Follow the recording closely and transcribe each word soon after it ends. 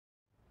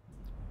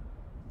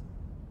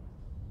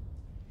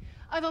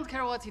I don't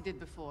care what he did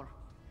before.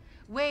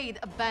 Wade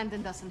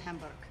abandoned us in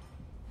Hamburg.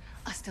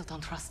 I still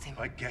don't trust him.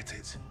 I get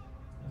it.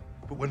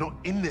 But we're not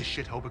in this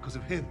shithole because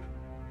of him.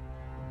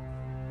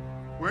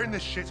 We're in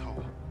this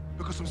shithole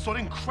because some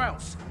sodding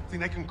Krauts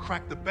think they can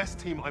crack the best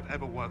team I've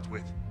ever worked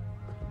with.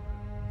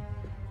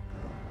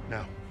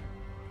 Now,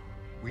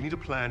 we need a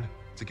plan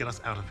to get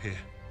us out of here.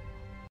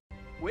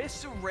 We're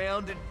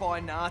surrounded by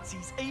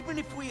Nazis. Even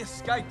if we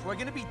escape, we're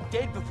gonna be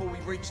dead before we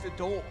reach the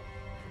door.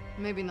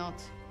 Maybe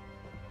not.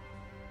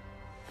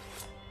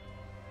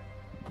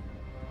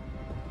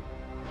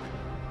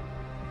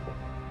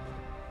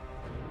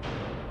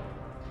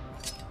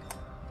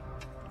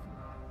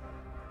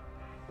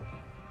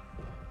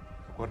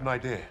 I've got an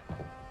idea.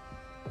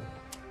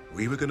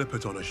 We were gonna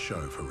put on a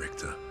show for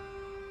Richter.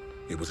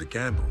 It was a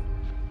gamble,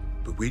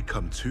 but we'd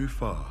come too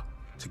far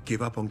to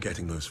give up on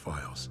getting those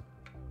files.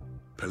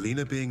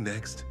 Polina being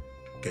next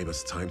gave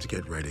us time to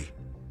get ready.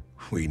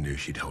 We knew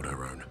she'd hold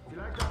her own.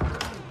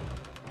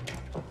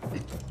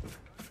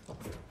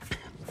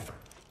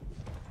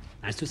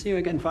 Nice to see you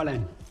again,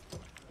 Fräulein.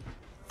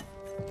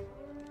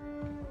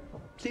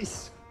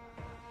 Please.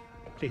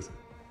 Please.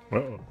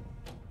 Uh-oh.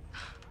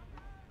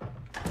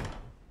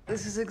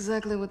 This is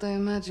exactly what I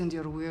imagined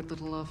your weird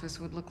little office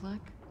would look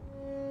like.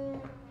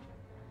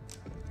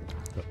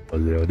 Oh,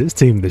 yo, this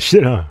team the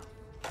shit, huh?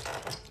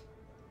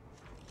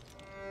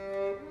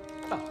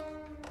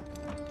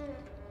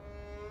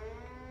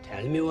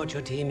 Tell me what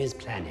your team is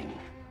planning.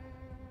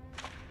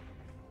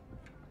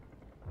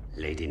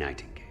 Lady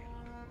Nightingale.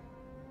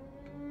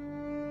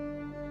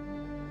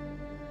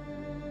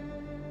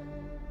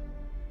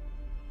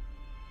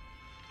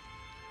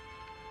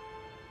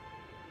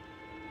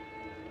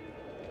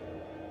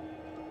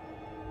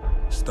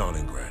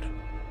 Stalingrad,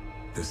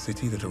 the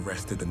city that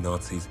arrested the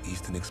Nazis'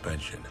 eastern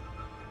expansion.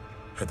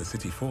 Had the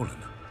city fallen,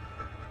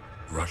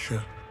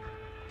 Russia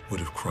would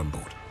have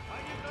crumbled.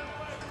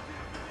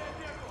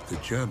 The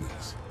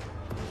Germans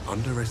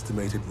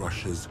underestimated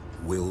Russia's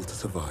will to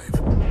survive.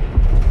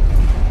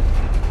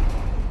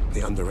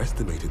 They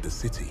underestimated the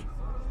city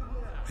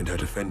and her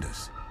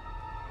defenders.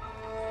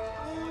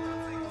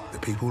 The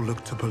people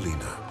looked to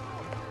Polina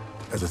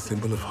as a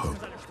symbol of hope,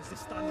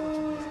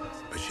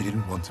 but she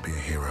didn't want to be a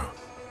hero.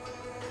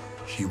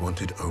 She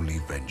wanted only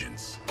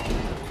vengeance.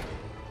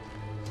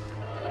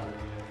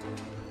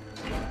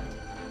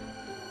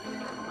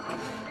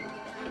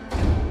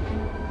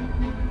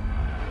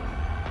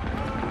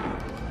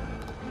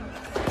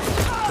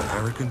 The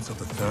arrogance of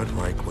the Third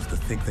Reich was to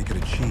think they could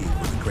achieve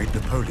what the great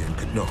Napoleon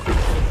could not.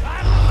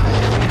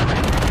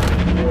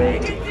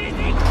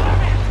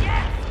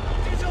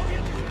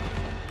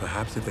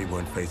 Perhaps if they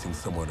weren't facing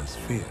someone as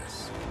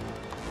fierce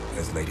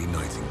as Lady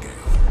Nightingale.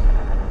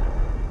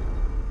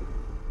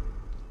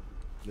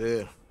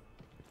 There.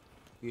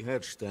 We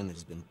heard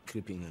Steiner's been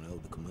creeping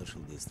around the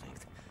commercial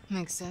district.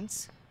 Makes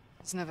sense.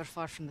 It's never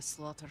far from the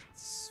slaughter.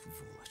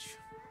 Сволочь.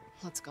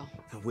 Let's go.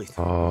 Wait.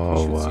 Oh,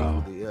 we should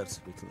wow. see who they are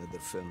so we can let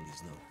their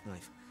families know.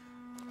 Knife.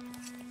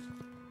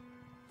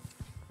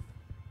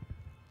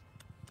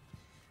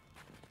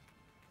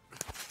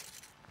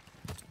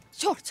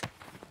 Short!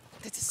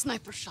 That's a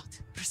sniper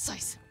shot.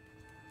 Precise.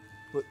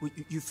 What,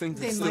 you think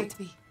They that's might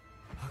be.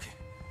 Okay.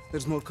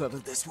 There's more cover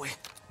this way.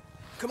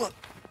 Come on.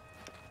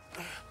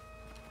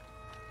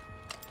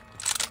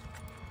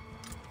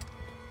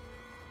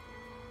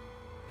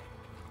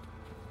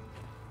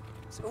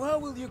 So how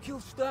will you kill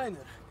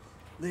Steiner,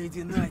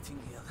 Lady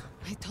Nightingale?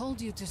 I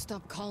told you to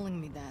stop calling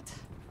me that.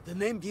 The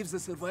name gives the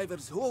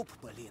survivors hope,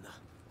 Polina.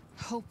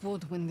 Hope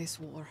would win this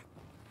war.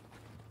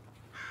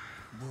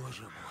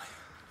 Боже мой.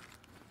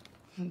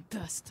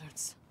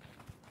 Bastards.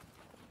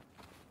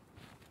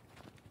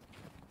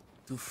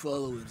 To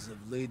followers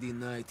of Lady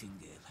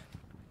Nightingale.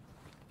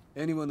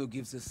 Anyone who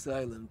gives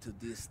asylum to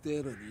this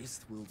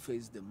terrorist will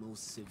face the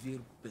most severe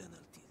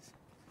penalties.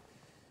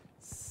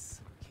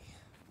 Sucky.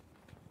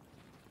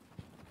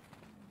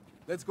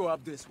 Let's go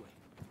up this way.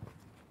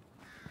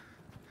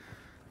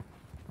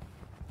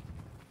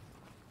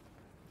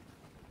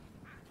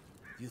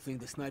 You think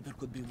the sniper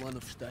could be one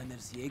of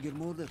Steiner's Jaeger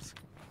murders?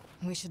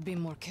 We should be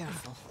more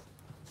careful.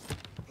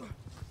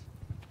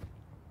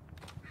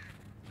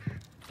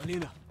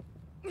 Alina,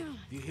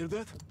 you hear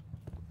that?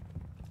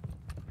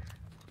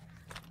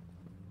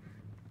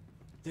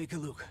 Take a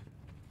look.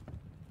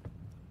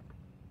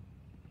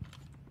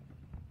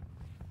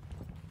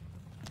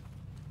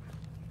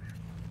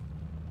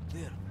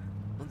 There,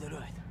 on the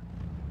right.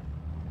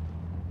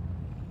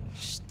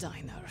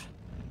 Steiner.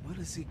 Where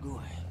is he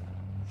going?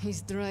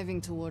 He's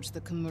driving towards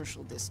the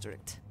commercial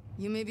district.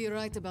 You may be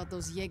right about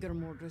those Jaeger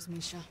murders,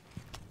 Misha.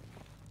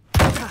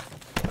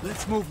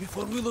 Let's move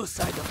before we lose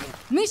sight of him.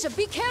 Misha,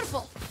 be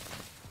careful!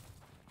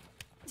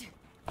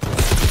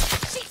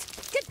 Shit!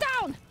 Get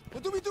down!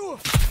 What do we do?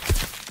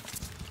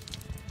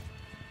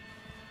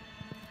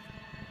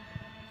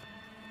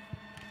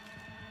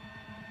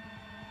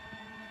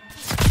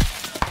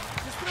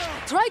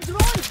 Try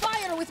drawing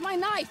fire with my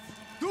knife!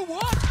 Do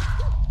what?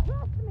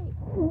 Trust me!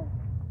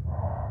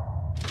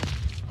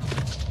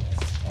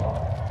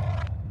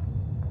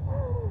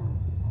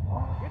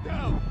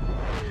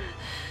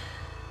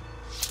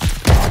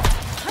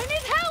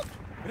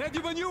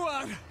 Ready when you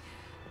are.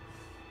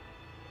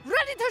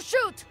 Ready to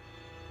shoot!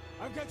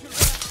 I've got your back.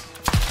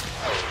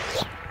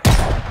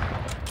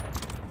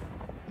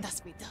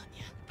 That's be done,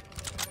 yeah.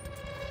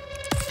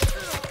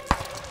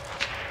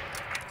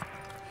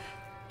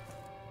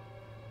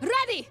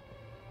 Ready!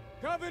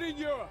 Covering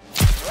you.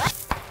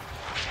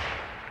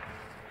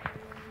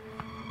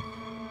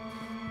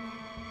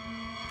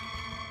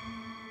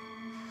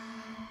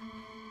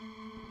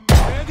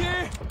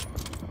 Ready?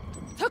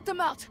 Took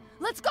them out.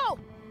 Let's go!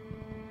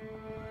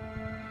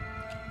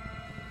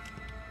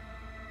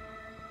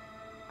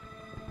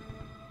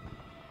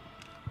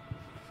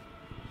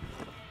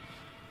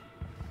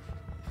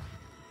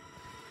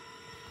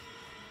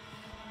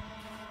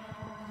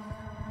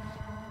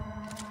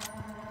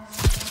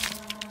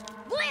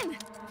 Blin!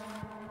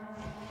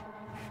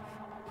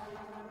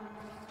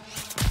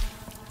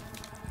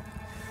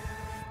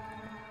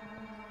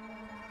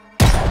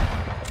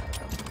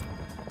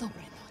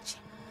 Dobre noche.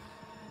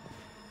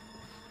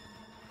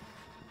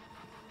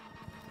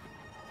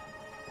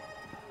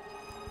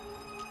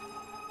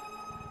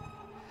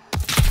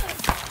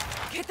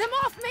 Get him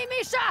off me,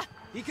 Misha!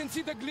 He can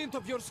see the glint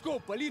of your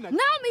scope, Polina. Now,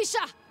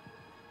 Misha!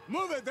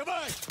 Move it,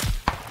 давай!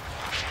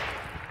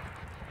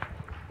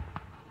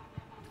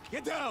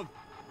 Get down!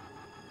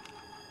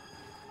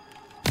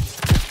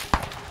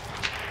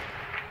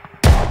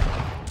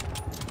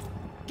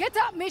 Get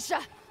up,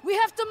 Misha! We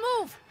have to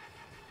move!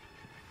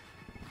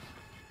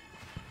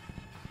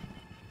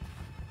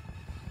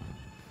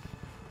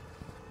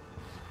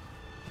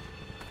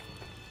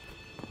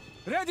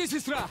 Ready,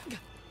 сестра?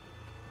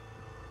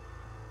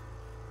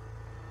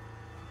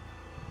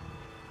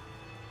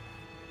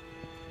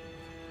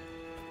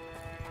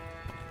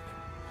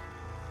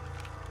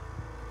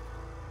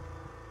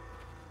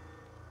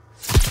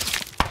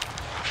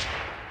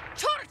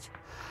 Черт!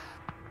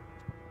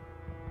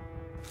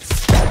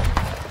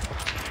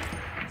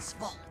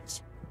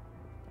 Сволочь!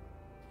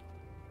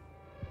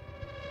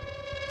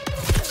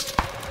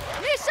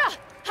 Misha!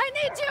 I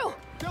need you!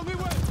 Tell me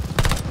when!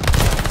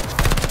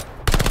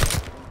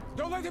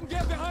 Don't let him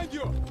get behind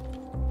you!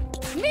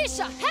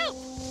 Misha, help!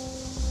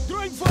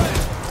 Throwing fire!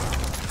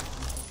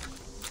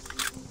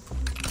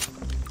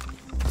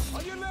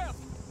 On your left!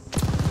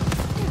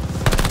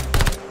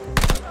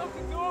 Out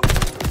in the open!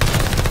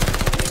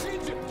 He's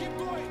injured! Keep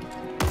going!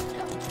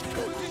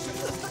 Position!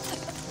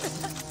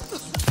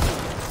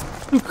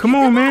 Dude, come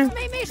on, man. Off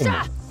me,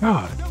 Misha!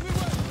 God. Tell me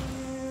when!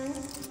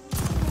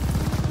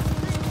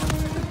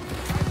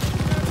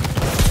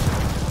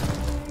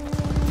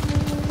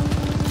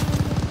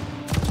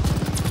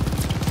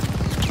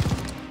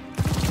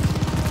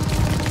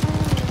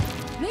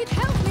 Need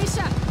help,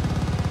 Misha!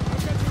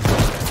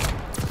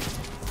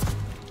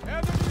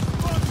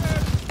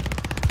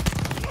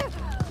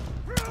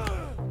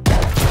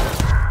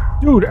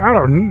 Dude, I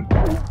don't.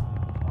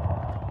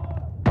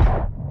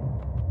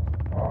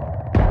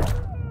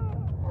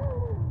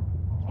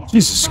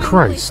 Jesus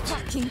Christ.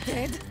 Fucking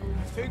dead.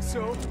 I think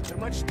so. They're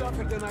much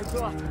tougher than I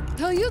thought.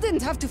 Hell, you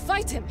didn't have to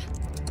fight him.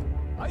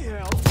 I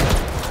helped.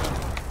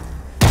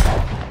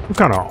 What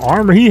kind of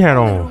armor he had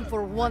Room on?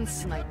 for one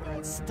sniper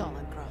in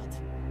Stalingrad.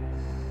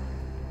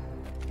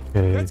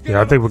 Okay,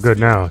 yeah, I think we're good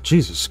now.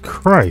 Jesus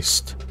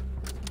Christ.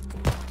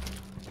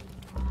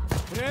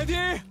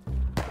 Ready?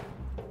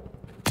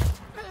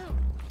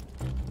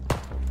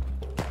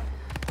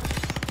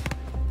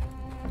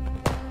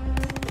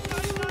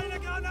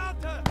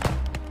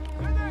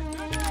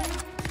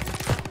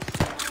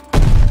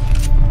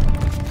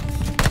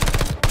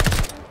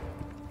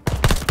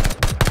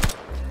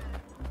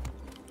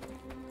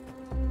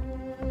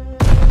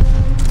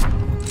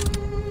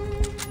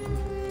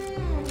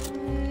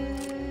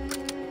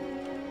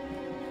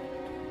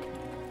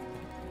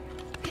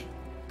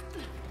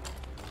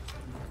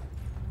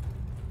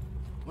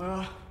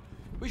 Well,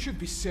 we should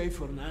be safe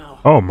for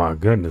now. Oh my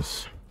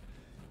goodness.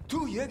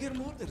 2 Jäger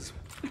murders.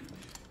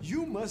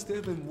 You must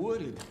have been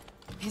worried.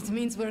 It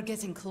means we're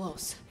getting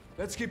close.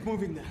 Let's keep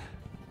moving then.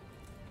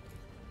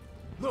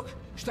 Look,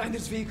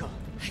 Steiner's vehicle.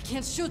 I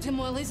can't shoot him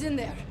while he's in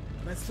there.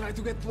 Let's try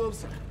to get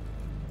closer.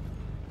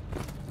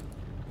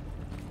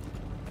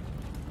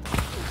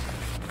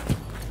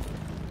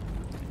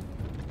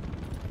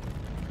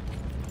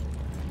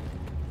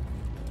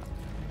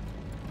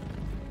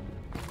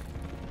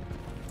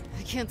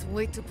 I can't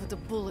wait to put a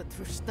bullet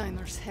through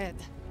Steiner's head.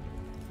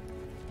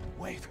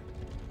 Wait.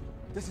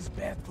 This is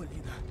bad,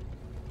 Polina.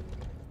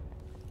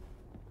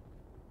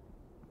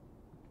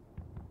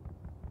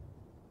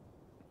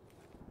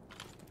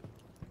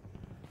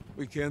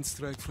 We can't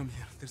strike from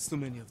here. There's too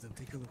many of them.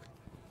 Take a look.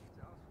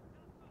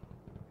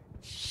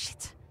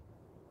 Shit.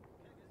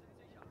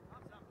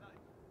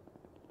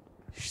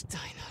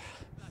 Steiner.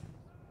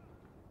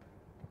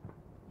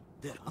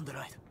 There, on the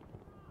right.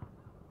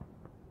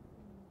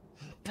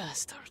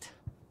 Bastard.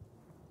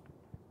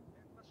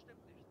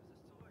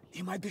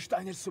 He might be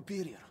Steiner's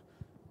superior.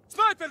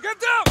 Sniper, get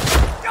down!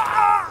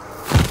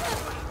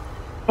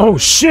 Oh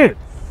shit!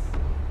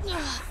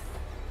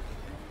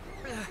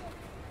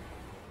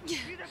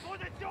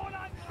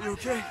 You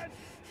okay?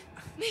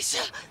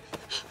 Misha!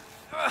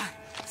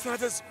 Where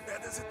does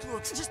it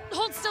look? Just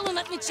hold still and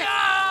let me check.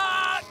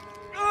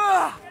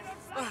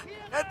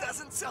 That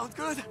doesn't sound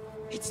good.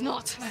 It's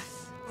not.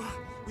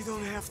 We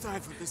don't have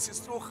time for this,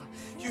 Estroja.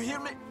 You hear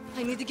me?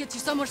 I need to get you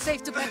somewhere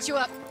safe to patch you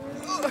up.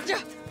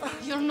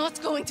 You're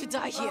not going to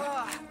die here.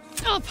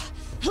 Up!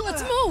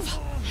 Let's move!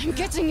 I'm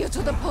getting you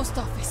to the post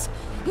office.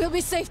 We'll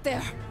be safe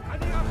there.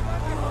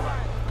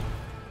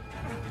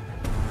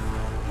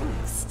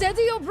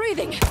 Steady your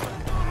breathing.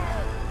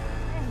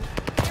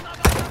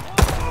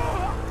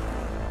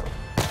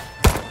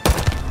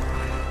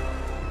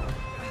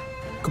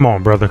 Come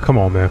on, brother. Come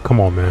on, man. Come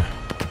on, man.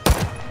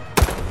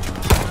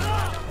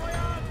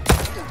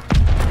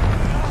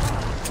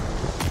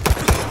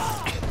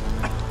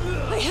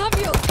 I have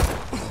you.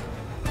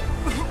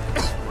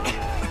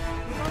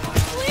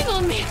 Lean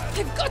on me.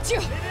 I've got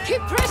you.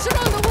 Keep pressure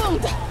on the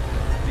wound.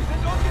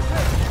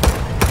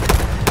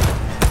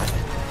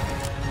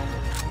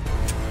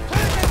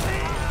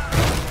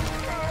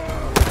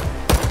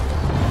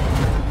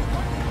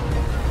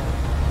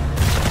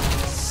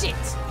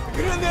 Shit.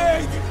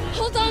 Grenade!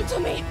 Hold on to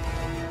me.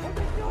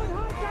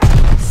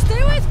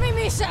 Stay with me,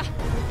 Misha.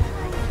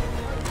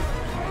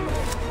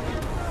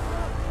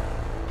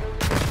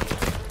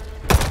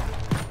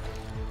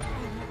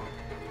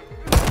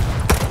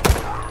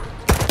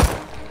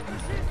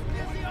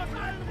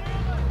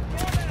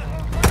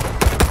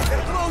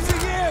 They're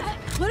closing in!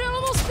 We're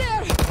almost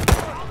there.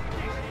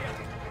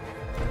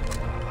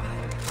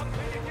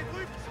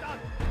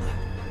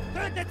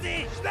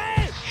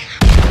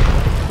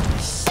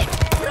 Shit!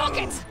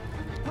 Rocket!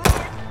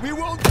 We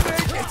won't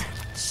make it!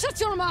 Shut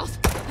your mouth!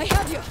 I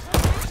have you!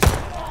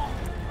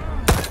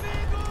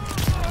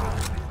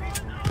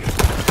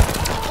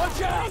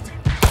 Watch out!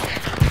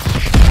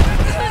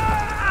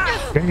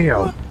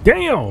 Damn.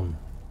 Damn.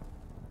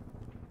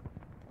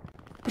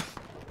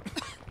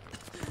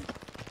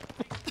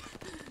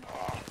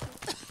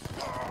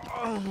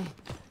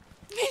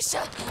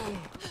 Misha!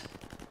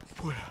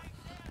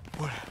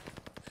 What?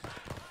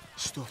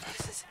 Stop.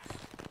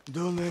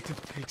 Don't let him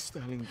take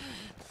Stalin.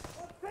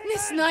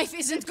 This knife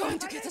isn't going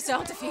to get us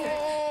out of here.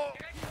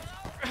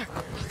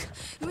 Look,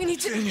 we need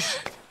to... Finish.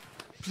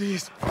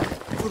 Please.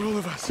 For all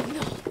of us.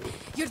 No,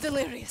 you're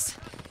delirious.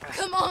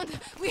 Come on,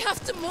 we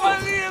have to move.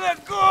 Alina,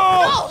 go!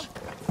 No!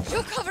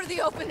 You cover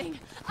the opening.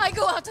 I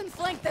go out and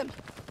flank them.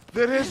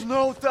 There is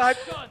no time.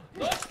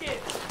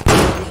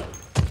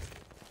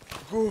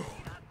 Go.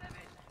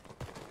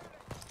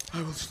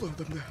 I will slow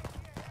them down.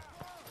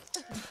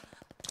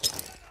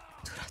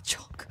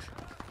 Дурачок.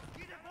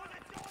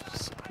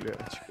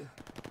 Сплячка.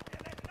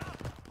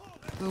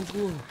 Now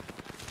go.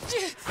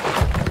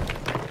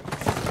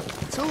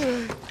 It's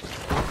alright.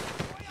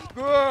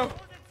 Go!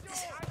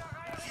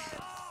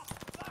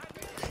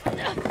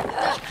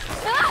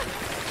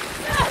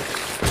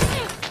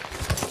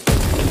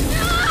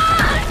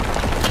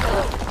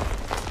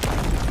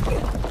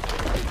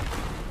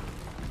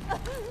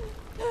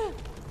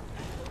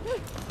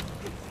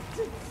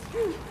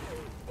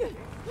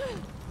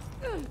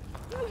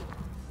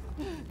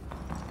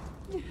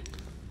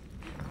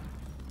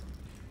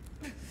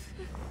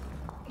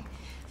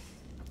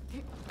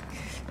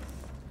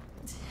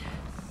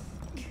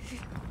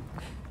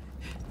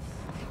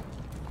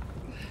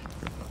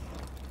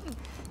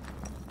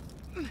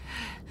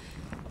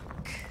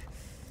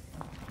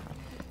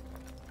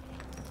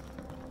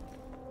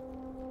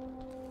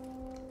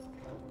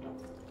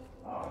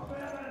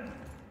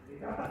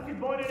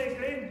 Gebäude des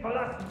Lebens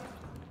verlassen.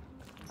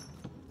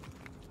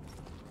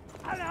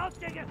 Alle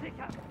Ausgänge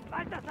sichern.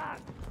 Weiter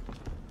sagen.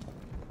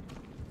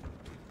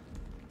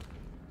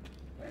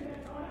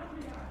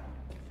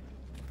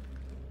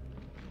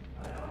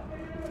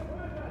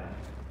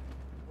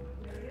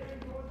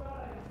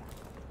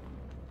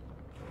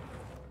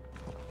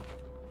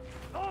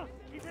 Los,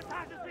 diese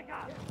Tage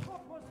sichern.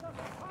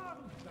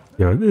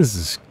 Yo, this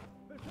is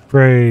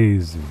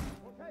crazy.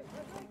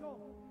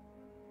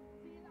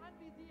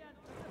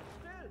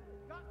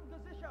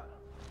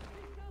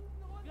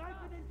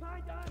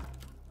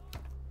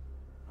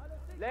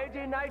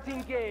 Lady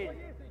Nightingale,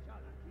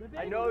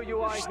 I know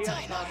you are here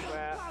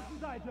somewhere.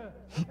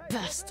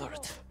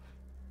 Bastard.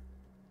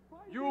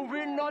 You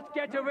will not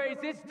get away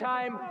this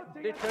time,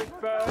 little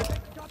bird.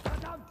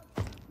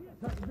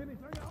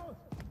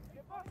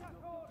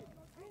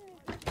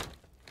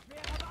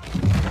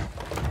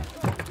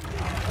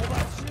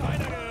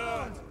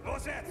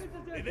 Los jetzt!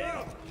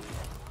 Bewegung!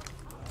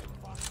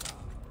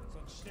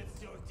 Sonst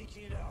schnitzt ihr euch die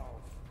Kehle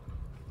auf.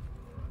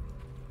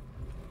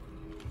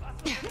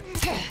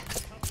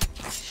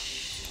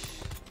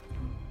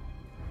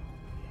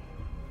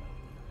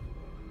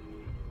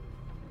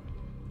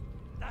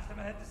 Dachte,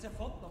 man hätte es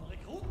erfunden, um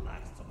Rekruten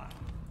Angst zu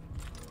machen.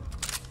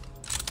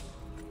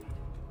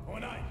 Oh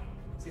nein,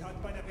 sie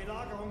hat bei der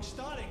Belagerung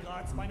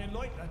Stalingrads meinen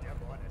Leutnant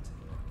ermordet.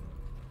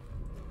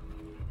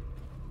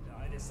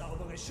 Eine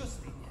saubere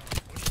Schusslinie.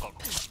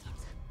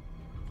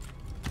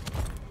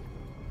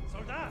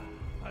 Soldat,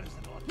 alles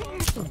in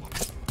Ordnung.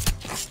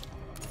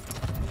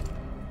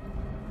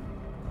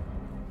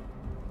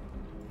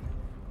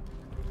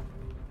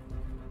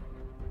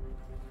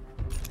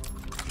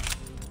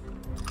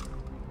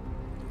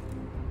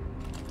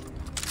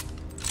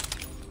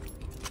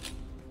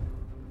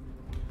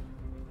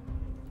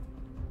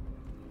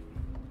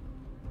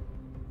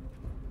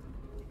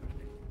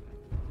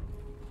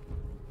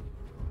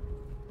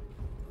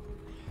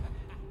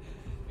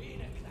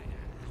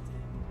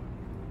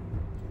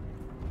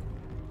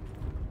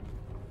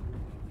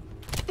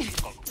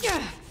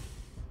 Rotten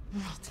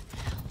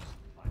hell.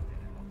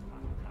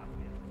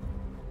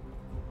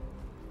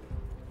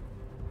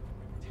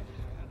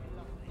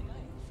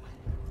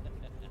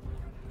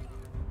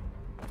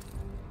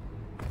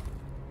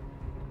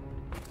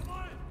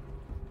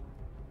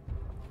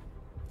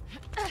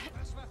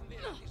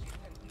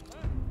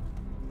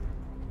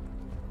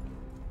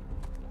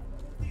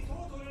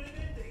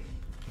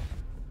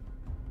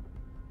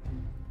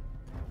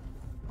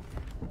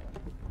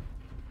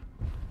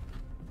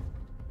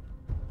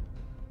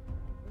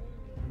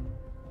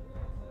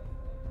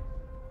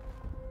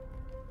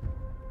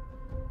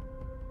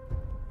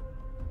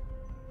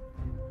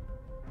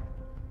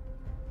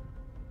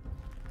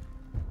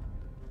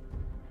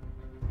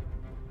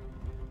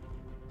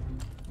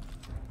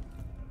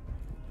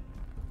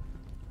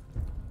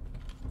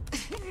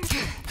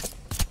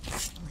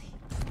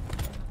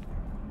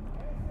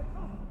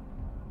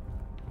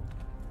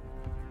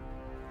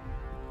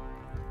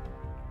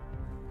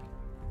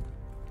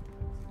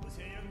 Muss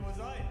hier irgendwo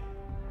sein.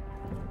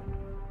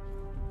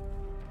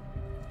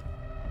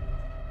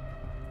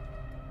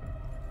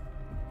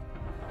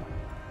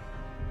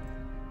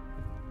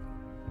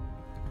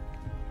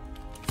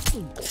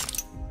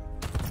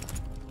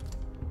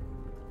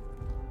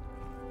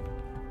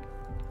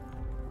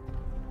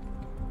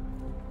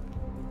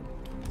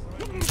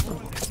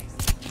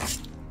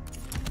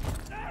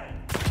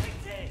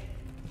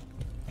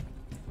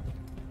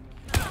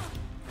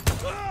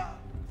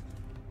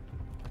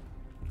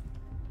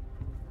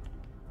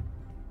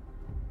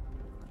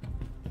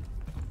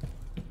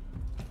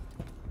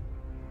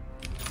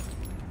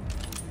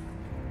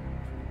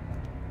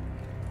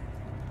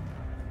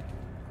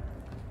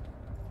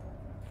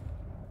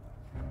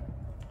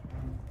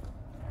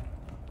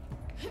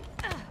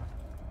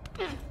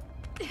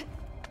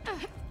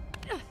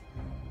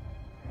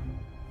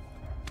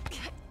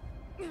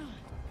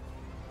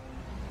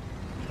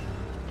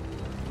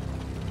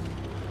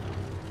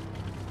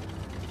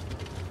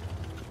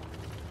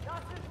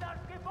 Das ist das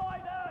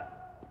Gebäude!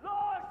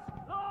 Los!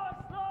 Los!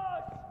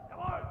 Los!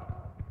 Jawohl!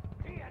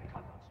 Die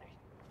entkommen uns nicht.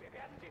 Wir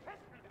werden sie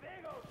finden.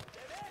 Bewegung!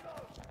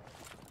 Bewegung!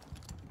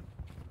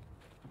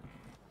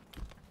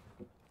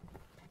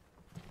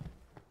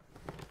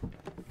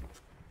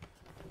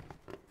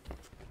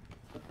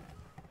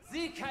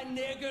 Sie kann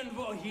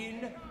nirgendwo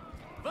hin.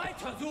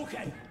 Weiter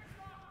suchen!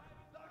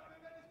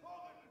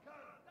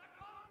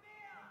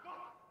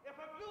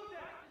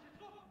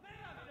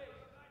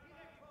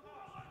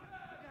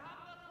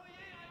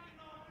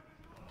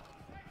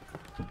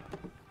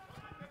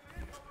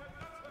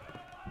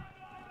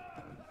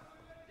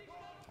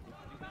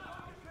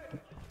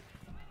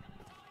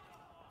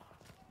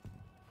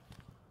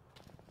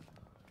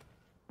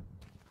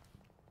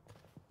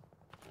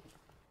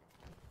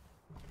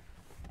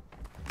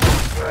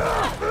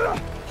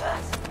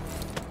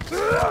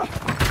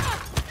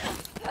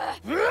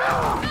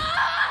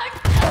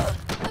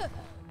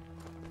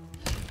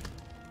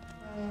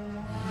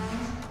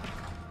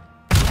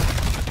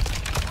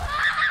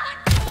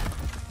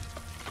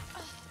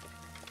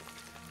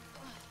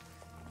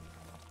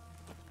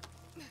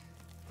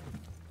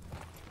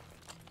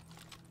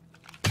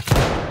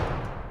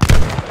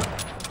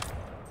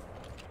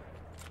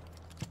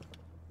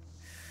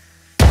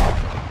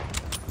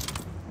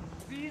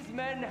 These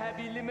men have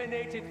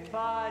eliminated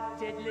far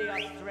deadlier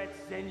threats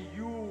than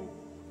you,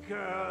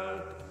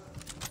 girl.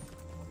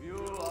 You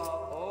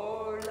are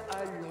all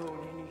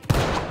alone in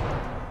here.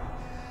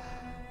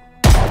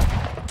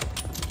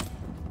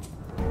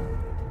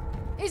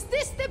 Is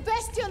this the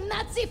best you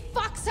Nazi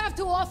fucks have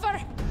to offer?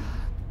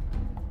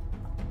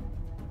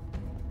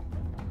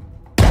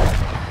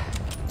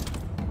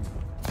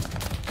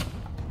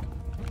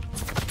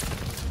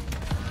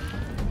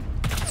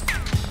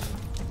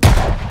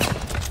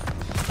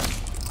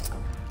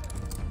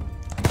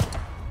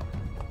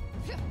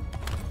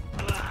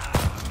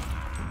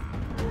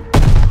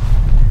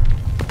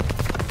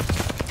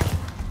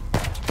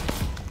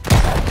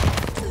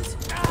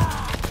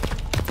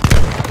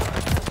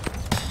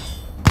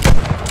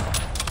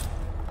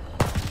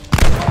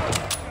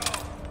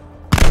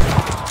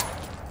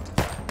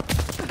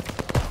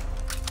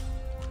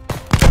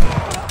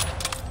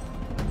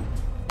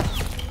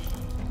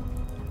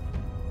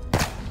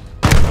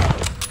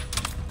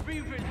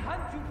 We will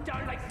hunt you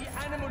down like the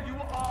animal you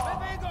are.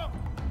 Bewegung!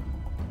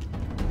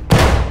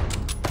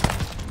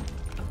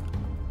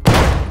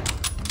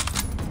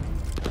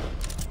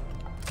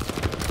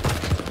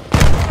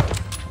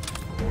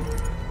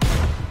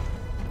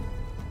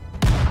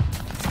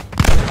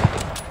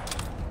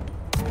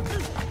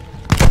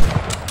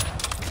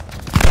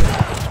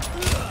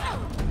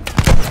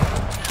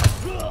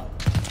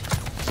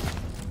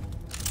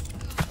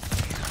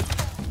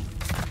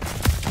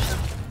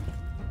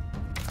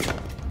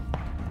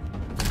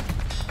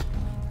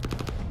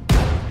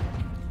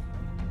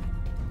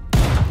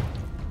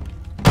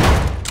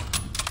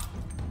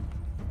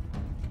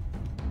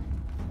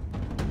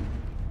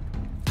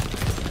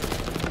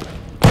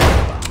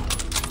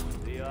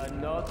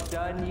 Not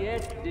done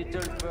yet,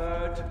 little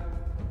bird.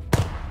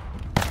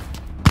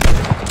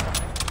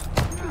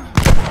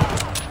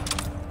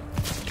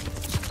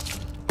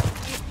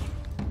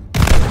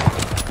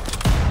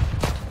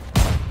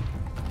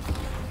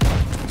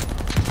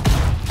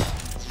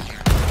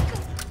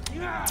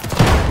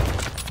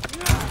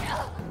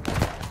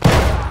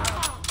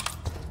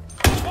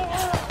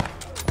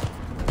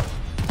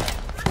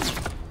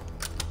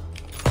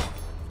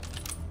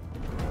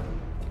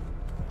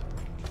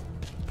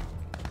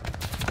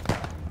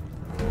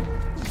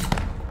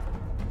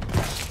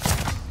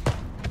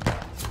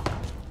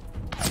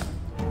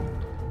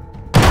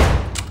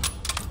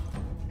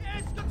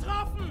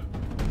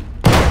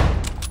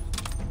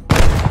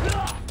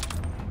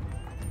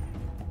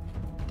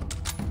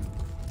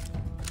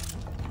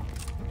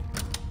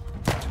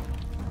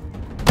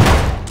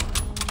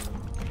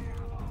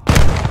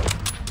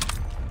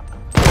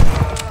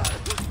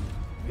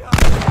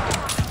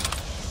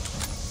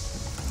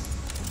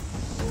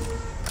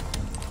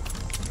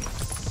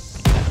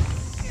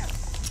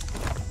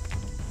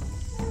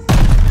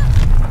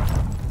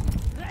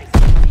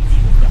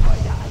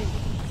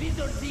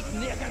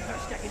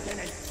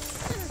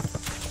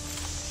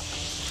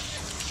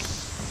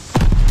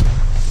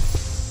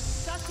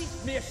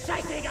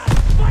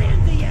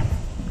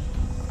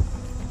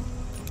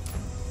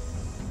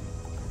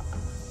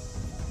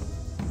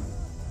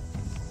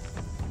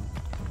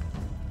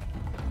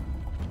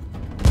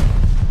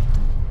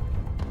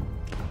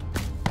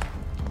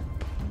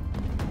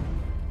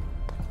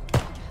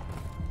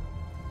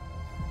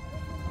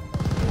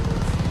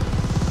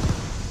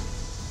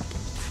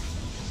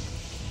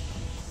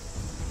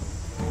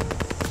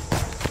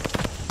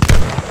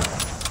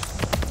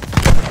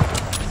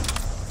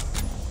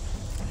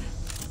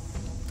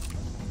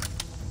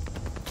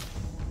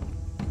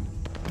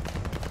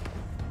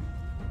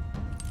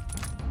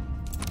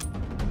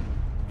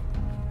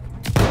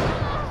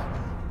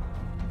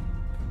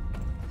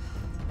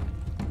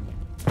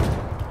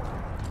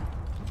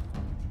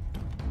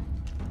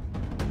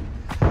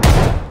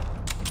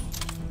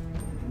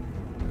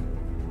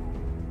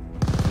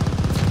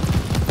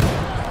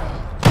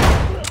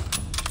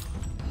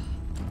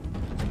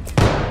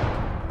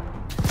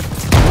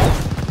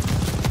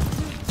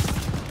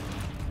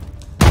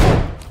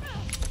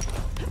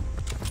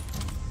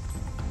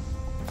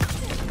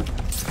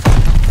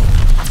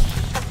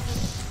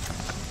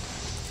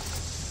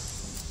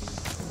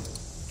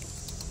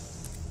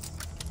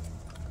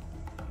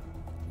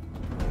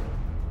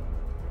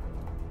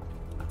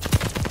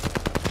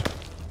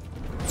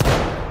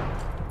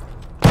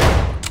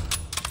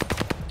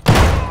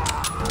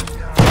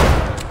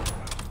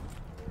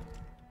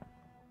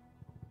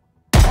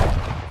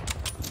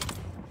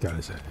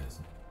 guy's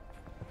ass.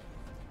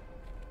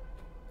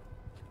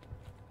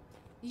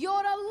 You're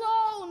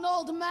alone,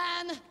 old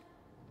man!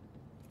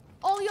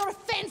 All your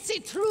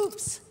fancy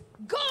troops,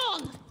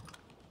 gone!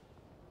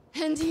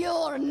 And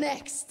you're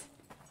next.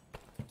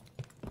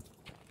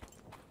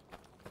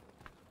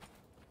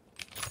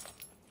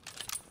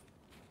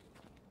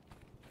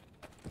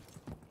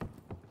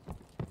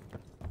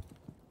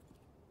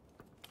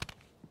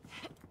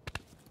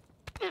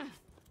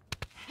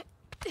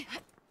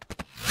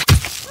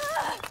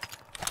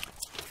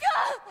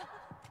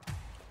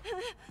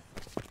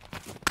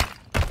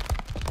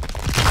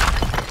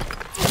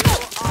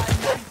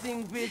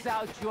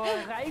 Without your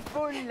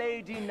rifle,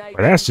 Lady Nightingale.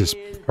 But that's just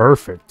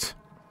perfect.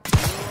 You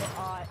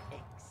are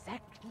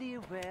exactly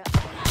where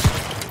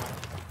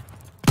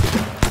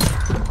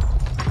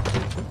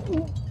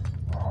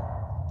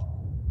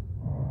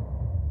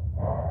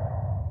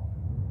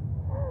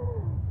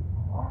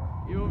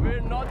you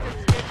will not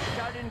escape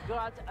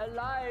Stalingrad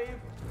alive.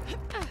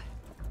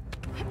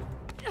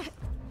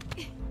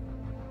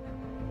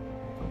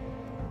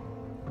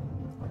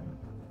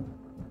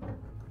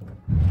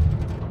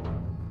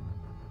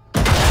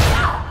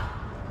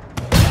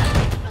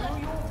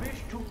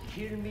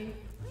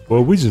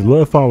 Well, we just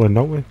love falling,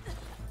 don't we?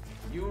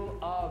 You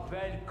are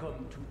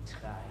welcome to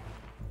try.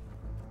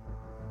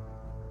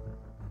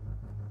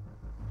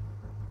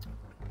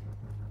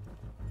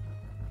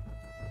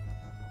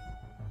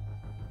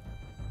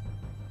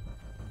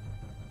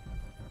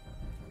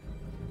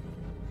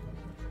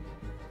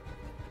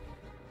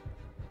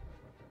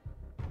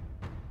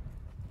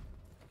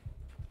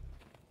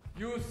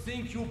 You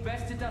think you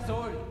bested us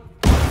all,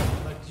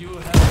 but you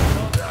have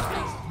not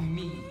faced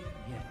me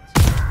yet.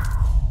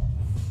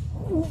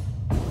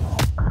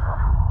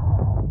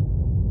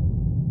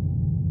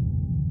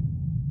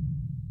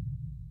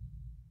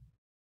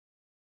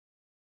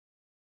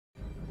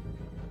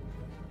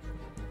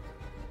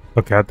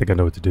 Okay, I think I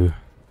know what to do.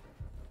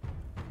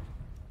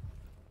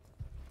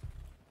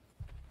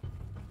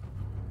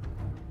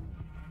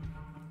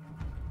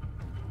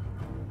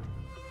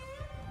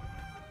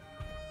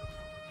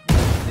 You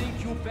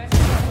think you best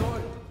at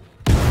all,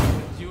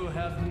 but you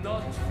have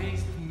not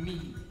faced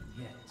me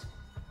yet.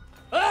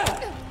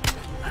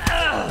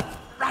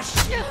 Rush,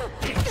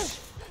 bitch!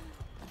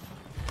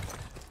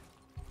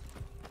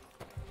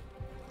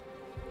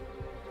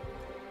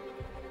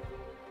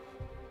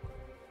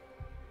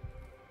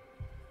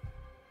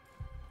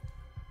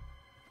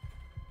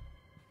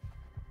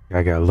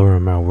 I gotta lure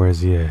him out.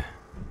 Where's he at?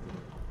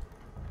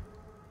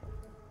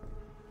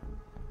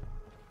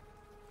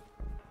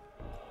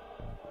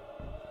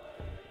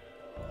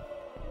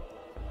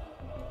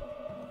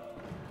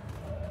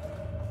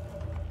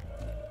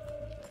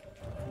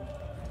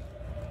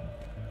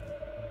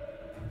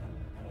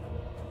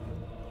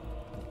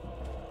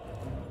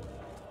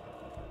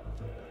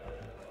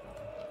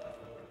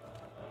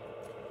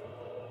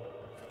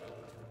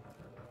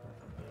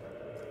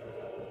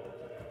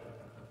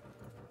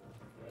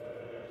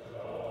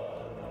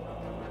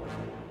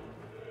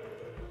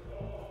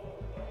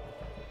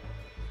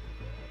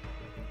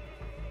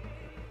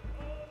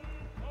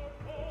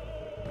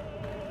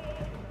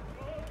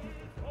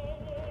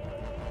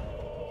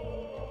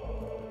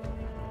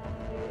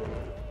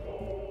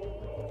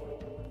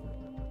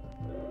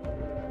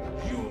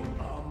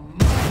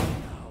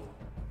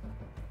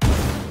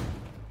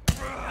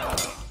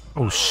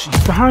 Oh shit,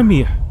 he's behind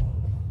me.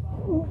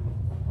 Nope,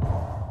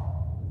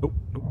 nope.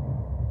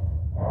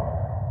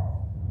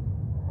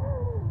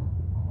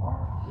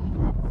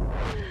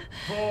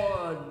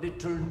 Poor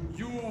little,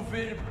 you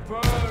will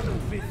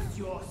burn with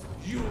yours.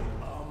 You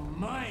are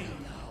mine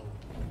now.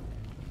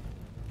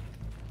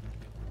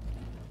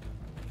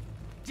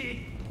 Did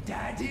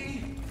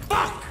Daddy?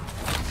 Fuck!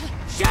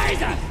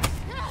 Scheiße!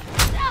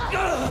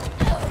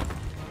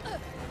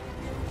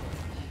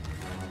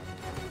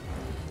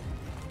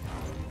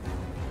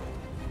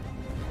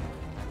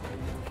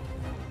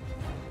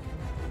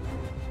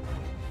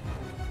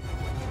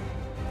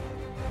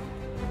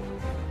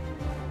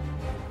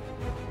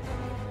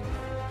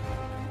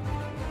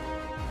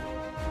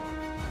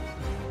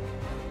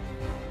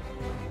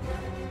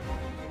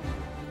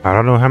 I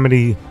don't know how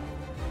many.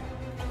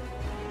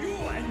 You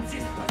and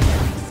this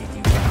pathetic city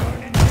will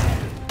burn in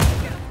hell.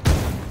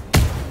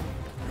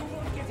 You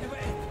won't get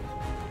away.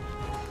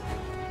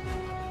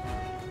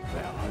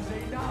 Where are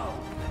they now?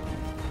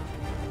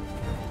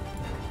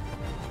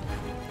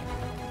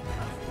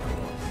 Of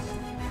course.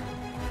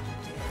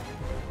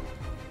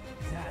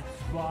 That's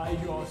why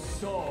you're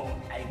so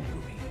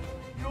angry.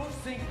 You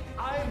think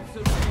I'm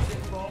the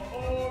reason for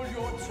all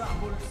your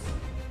troubles.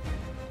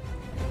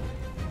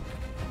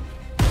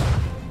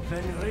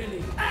 Then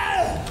really,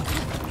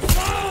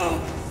 oh,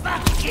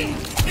 fucking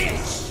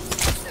bitch!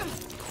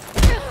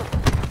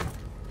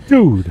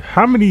 Dude,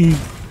 how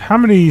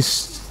many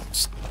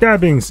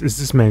stabbings is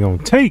this man gonna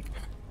take?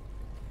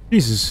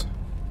 Jesus.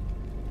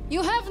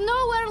 You have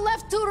nowhere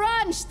left to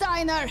run,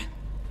 Steiner!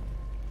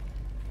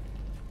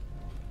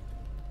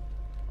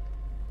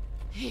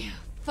 You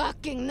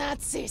fucking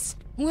Nazis!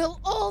 We'll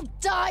all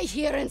die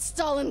here in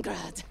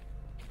Stalingrad!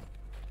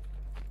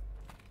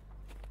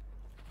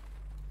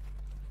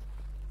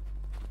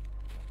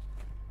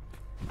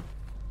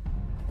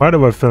 Why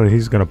do I feel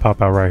he's gonna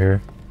pop out right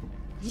here?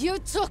 You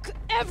took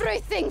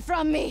everything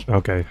from me!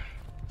 Okay.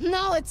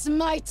 Now it's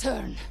my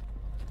turn.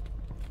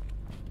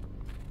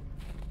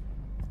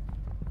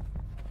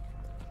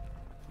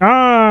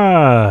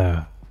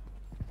 Ah!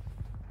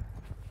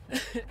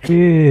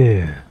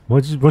 Yeah.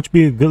 Why don't you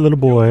be a good little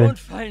boy?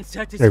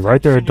 Stay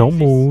right there. Don't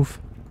move.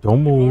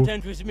 Don't move.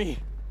 End with me.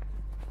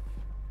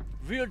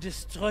 We'll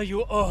destroy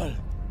you all.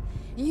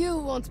 You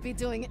won't be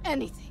doing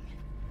anything.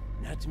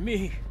 Not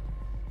me.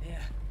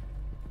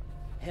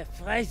 Herr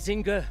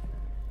Freisinger.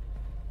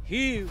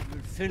 He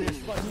will finish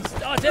what he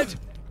started.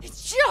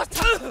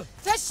 Shut up!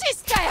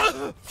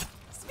 Fascista!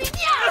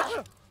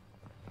 Свинья!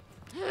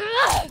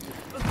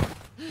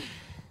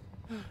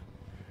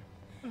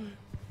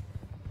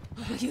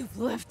 All you've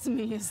left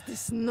me is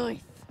this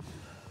knife.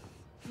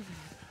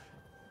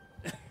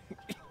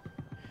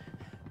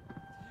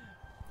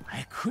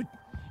 I could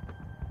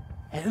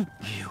help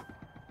you.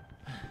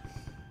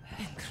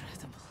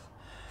 Incredible.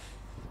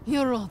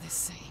 You're all the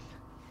same.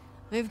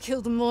 I've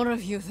killed more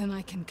of you than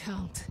I can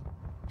count.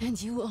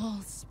 And you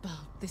all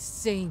spout the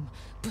same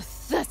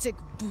pathetic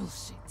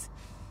bullshit.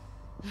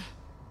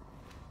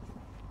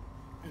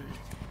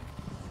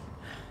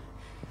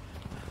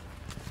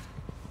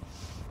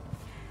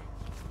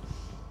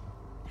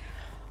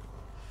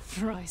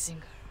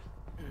 Freisinger.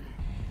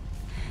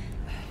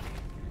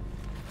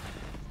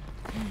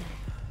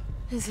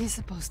 Is he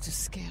supposed to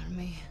scare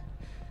me?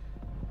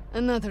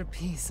 Another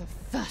piece of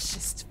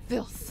fascist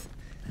filth.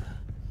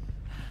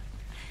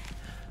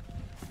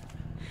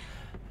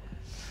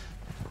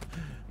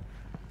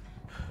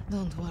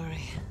 Don't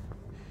worry.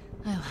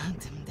 I'll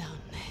hunt him down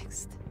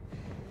next.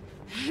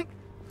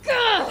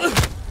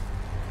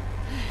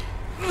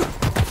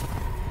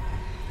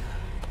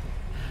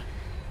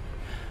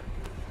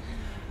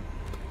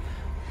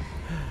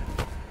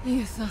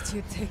 You thought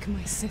you'd take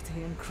my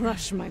city and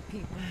crush my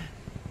people.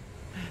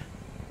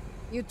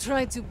 You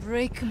tried to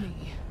break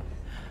me.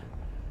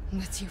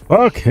 But you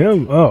Fuck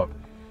him up.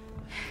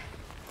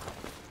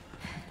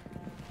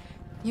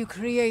 You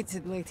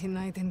created Lady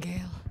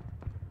Nightingale.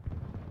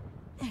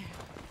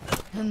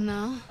 And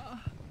now,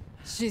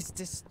 she's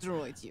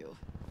destroyed you.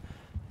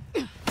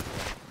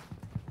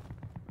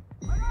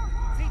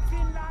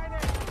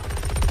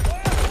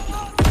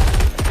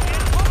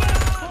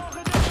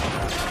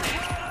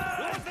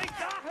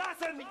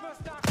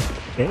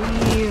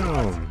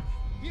 Damn.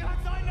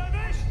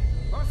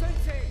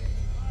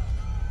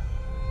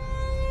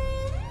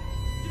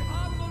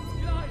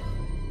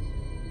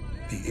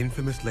 The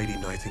infamous Lady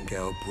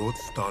Nightingale brought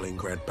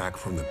Stalingrad back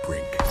from the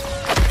brink.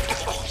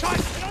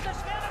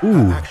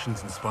 Her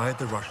actions inspired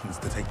the Russians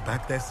to take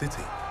back their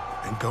city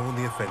and go on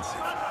the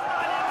offensive.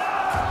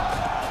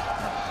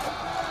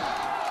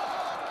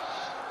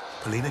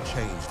 Polina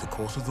changed the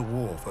course of the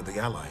war for the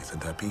Allies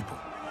and her people.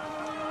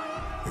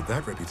 With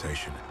that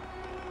reputation,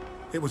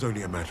 it was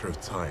only a matter of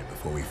time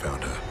before we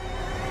found her.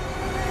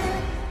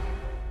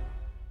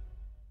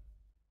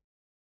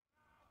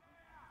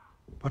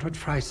 What would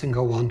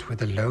Freisinger want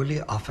with a lowly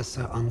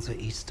officer on the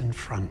Eastern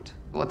Front?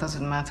 What does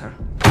it matter?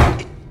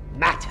 It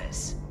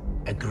matters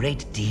a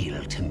great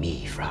deal to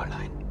me,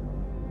 Fraulein.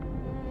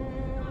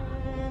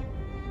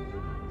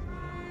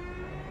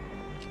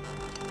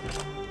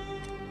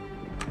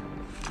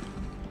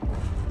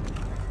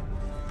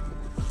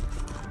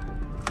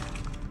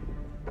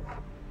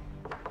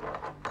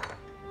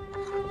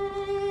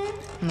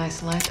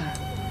 Nice lighter.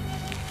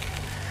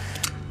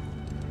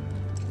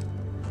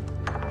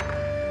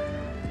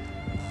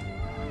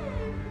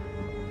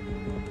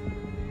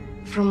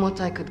 From what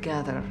I could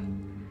gather,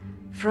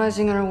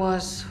 Freisinger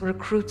was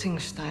recruiting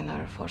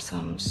Steiner for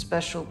some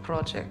special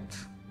project.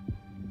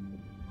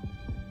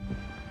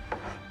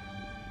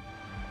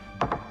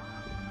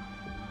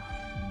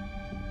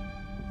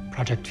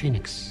 Project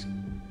Phoenix.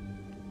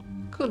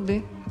 Could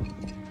be.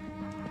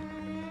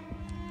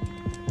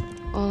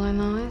 All I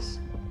know is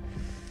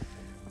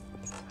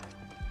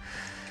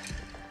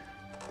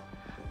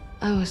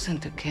I was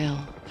sent to kill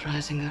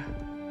Freisinger.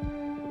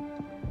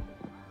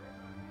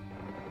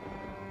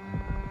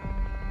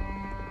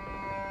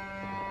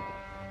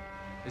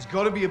 There's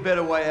got to be a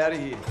better way out of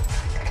here.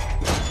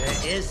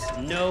 There is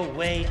no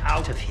way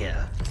out of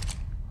here.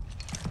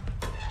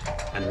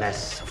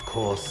 Unless, of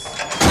course,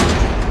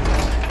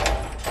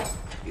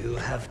 you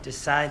have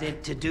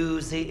decided to do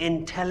the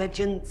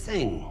intelligent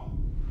thing.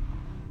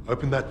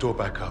 Open that door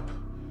back up,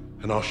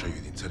 and I'll show you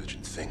the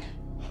intelligent thing.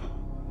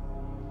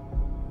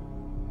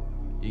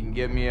 You can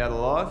get me out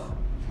alive?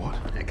 What?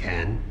 I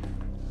can.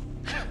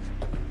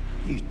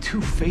 You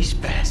two-faced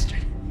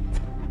bastard.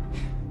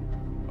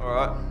 All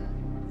right.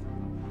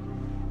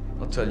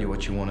 I'll tell you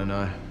what you want to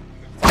know.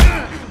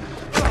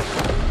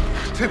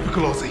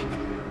 Typical Aussie.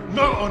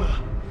 No honor,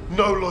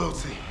 no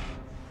loyalty.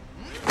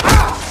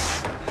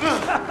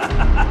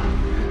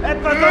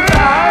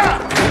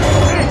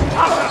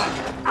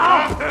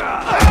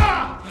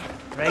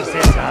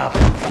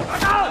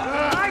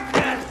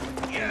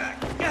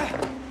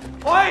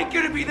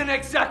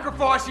 next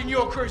sacrifice in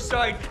your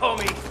crusade,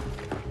 commie?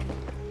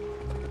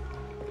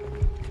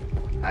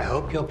 I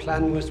hope your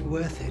plan was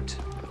worth it.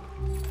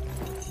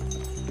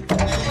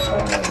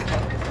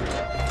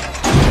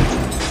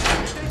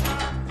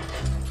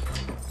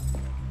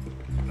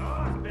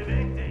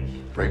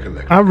 Break a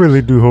leg. I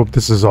really do hope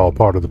this is all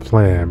part of the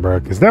plan,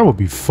 bro, because that would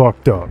be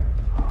fucked up.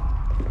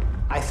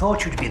 I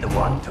thought you'd be the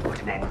one to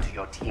put an end to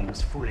your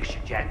team's foolish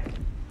agenda.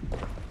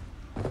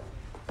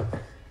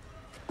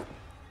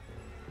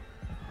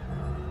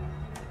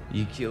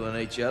 You killing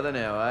each other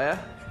now, are ya?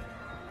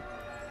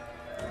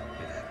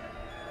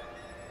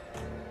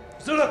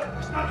 Zurück!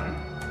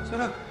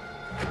 Zurück!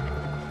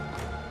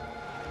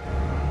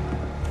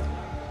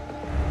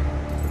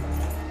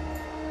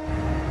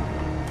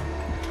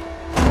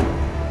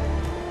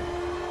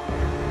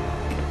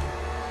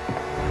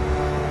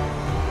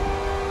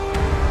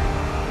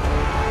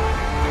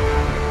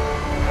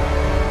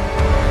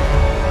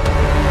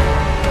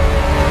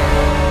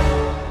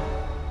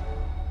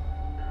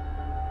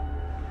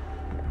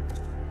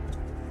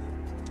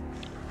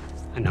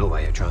 I know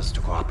why you chose to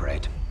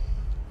cooperate.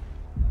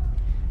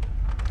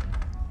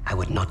 I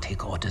would not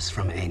take orders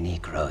from a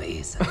Negro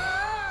either.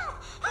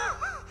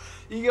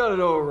 You got it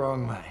all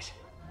wrong, mate.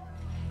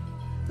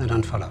 I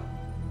don't follow.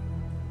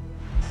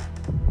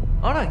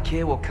 I don't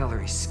care what colour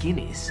his skin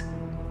is.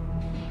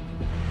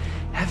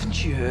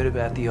 Haven't you heard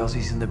about the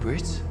Aussies and the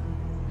Brits?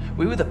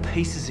 We were the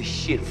pieces of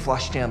shit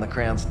flushed down the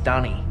Crown's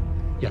dunny.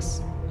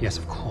 Yes, yes,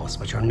 of course,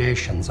 but your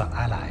nations are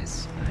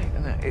allies.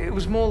 No, it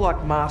was more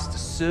like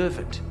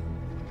master-servant.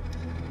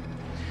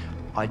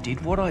 I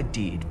did what I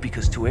did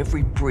because to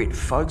every Brit,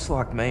 folks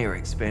like me are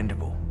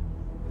expendable.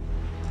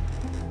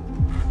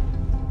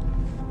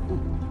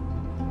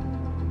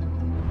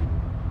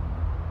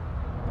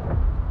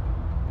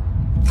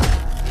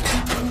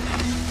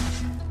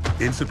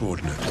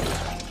 Insubordinate.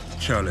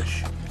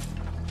 Churlish.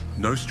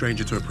 No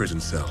stranger to a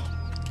prison cell.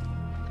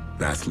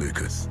 That's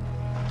Lucas.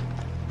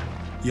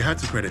 You had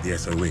to credit the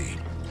SOE.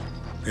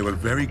 They were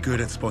very good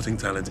at spotting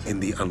talent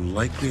in the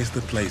unlikeliest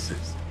of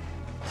places.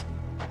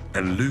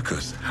 And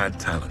Lucas had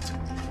talent.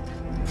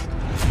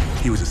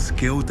 He was a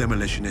skilled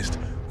demolitionist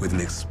with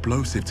an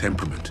explosive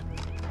temperament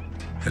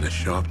and a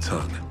sharp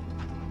tongue.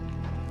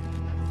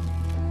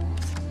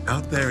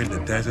 Out there in the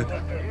desert,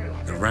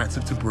 the rats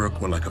of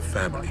TOBRUK were like a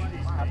family.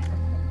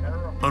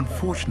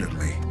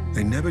 Unfortunately,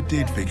 they never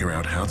did figure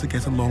out how to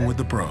get along with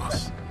the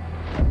brass.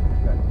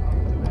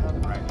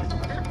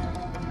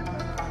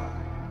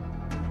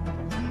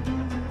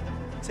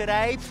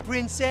 Today,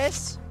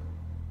 princess?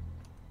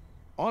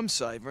 I'm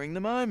savouring the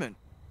moment.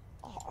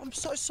 Oh, I'm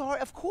so sorry.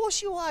 Of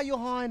course you are, your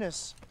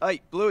highness.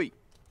 Hey, Bluey,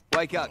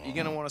 wake up. You're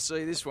gonna want to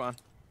see this one.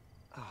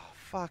 Oh,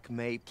 fuck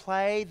me.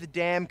 Play the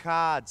damn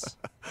cards.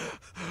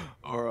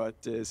 All right,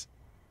 Des.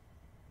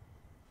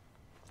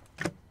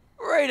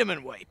 Read 'em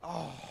and weep.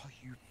 Oh,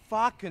 you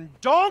fucking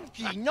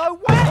donkey. No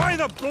way! Why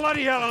the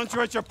bloody hell aren't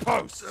you at your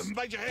post?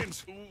 Major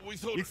Hens, we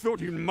thought... You thought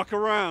you'd muck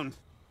around.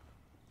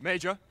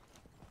 Major,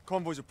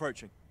 convoy's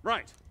approaching.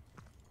 Right.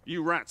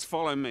 You rats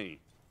follow me.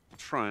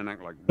 Try and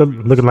act like...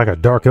 Looking like a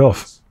dark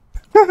elf.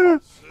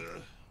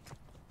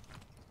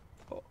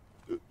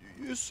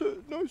 Yes, sir.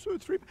 No, sir.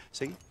 Three...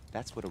 See?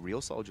 That's what a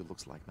real soldier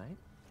looks like,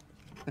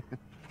 mate.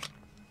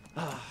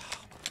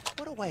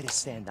 What a way to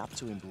stand up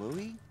to him,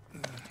 Bluey.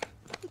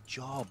 Good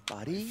job,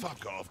 buddy.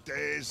 Fuck off,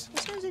 Des.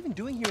 What's he even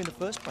doing here in the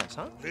first place,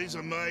 huh? He's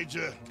a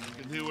major.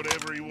 He can do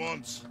whatever he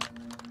wants.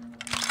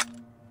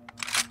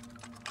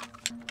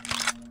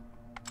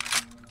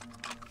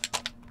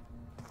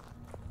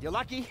 You're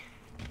lucky.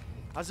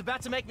 I was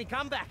about to make me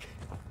comeback.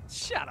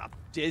 Shut up,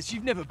 Des.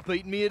 You've never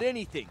beaten me at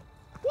anything.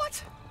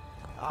 What?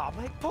 Oh,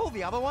 mate, pull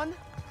the other one.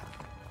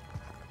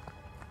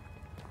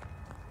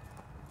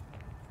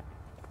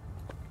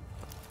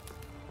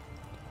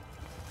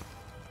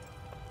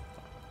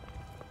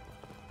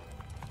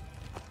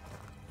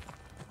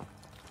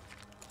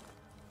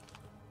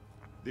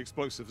 The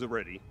explosives are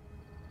ready.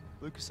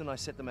 Lucas and I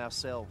set them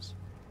ourselves.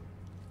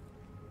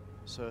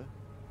 Sir?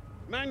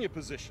 Man your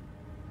position.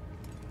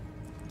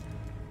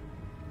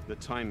 The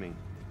timing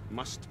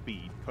must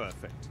be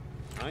perfect.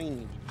 I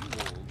need you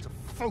all to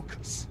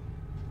focus.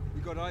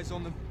 We got eyes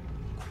on them.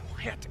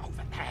 Quiet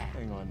over there.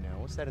 Hang on now,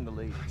 what's that in the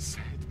lead? I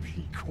said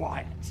be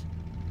quiet.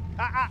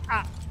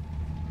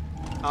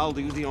 I'll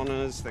do the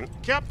honors, thank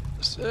you.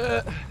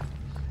 Sir,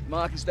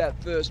 Mark is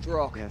that first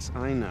rock. Yes,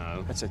 I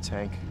know. That's a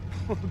tank.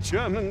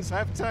 Germans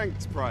have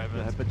tanks, Private.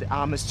 Yeah, but the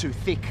armor's too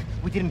thick.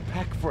 We didn't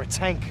pack for a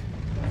tank.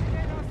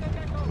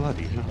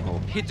 Bloody hell.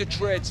 Hit the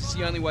treads. It's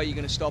the only way you're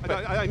going to stop it.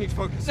 I need to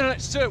focus. No,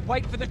 sir,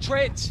 wait for the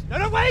treads.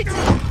 No, wait!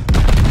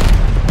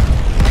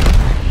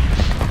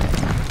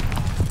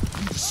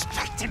 You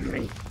distracted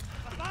me.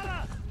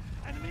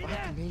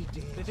 Fuck me,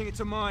 dude. They think it's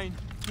a mine.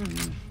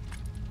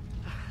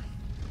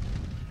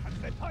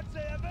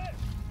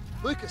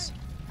 Lucas!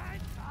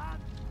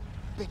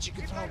 Bet you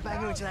could throw a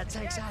banger into that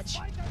tank's hatch.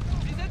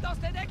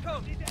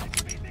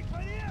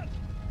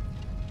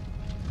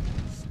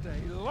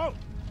 Stay low.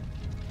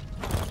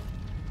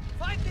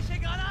 Feindliche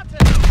Granate!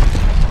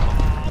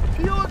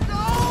 Pure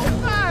gold,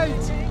 man!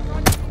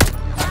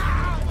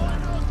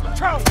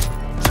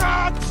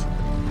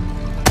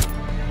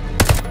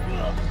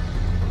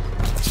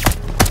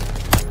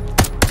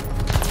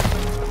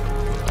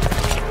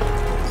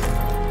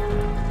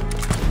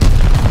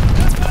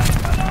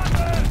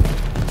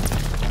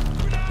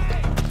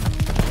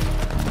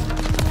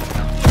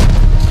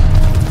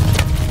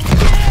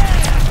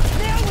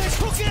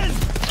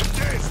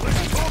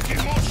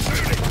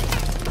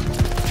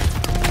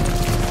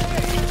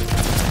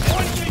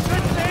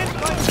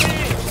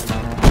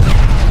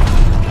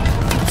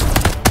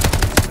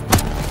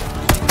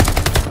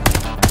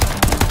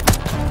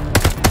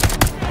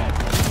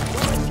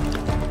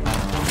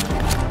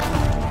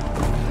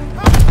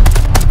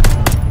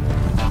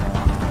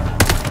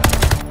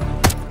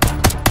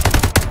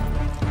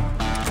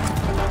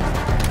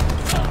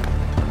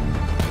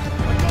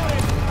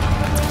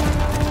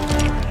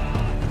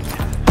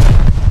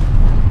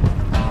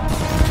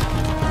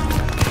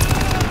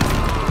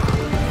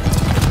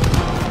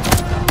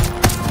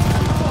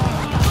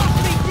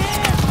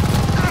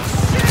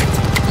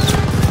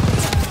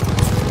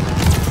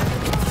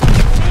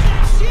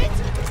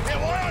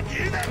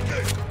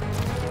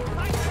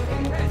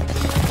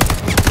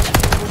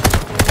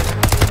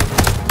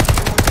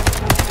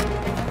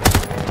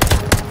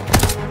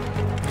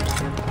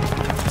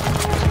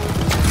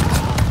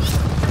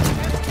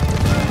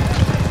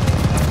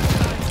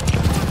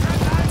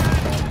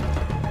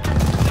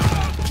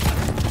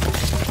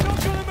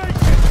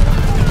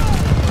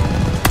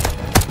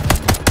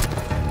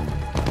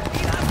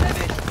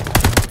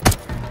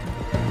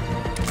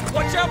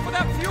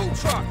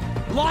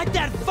 Light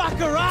that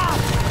fucker up!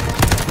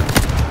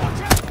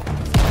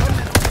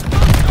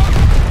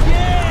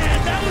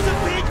 Yeah, that was a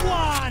big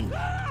one!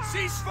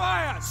 Cease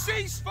fire!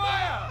 Cease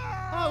fire!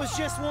 I was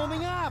just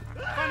warming up.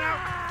 Run out!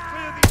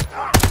 Clear these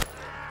cars!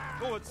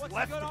 Oh, it's What's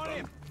left got of on them.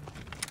 him?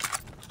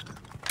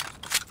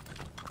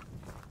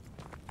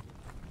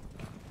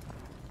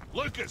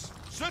 Lucas,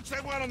 search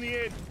that one on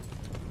the end.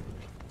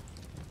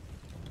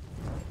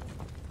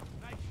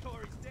 Make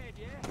sure he's dead,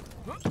 yeah?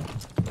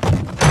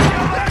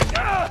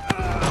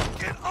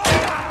 Get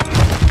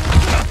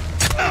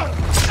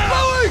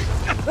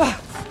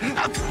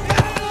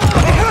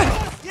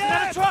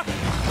Another truck!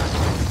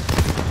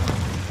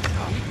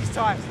 These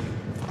tires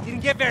didn't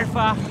get very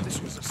far.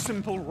 This was a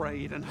simple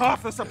raid, and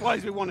half the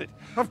supplies we wanted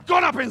have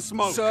gone up in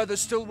smoke. Sir,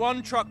 there's still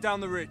one truck down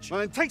the ridge. Well,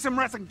 then take some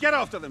rats and get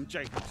after them,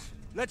 Jacobs.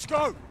 Let's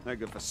go! No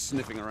good for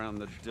sniffing around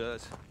the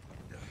dirt.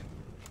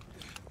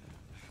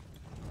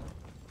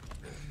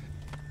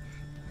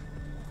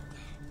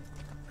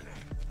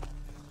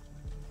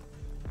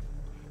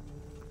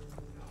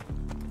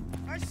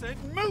 I said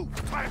move,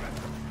 Private!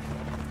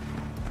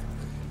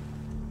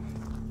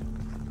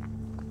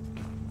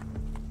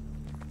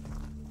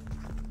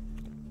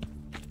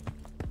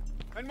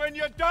 And when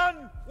you're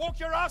done, walk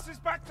your asses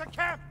back to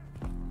camp!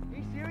 Are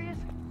you serious?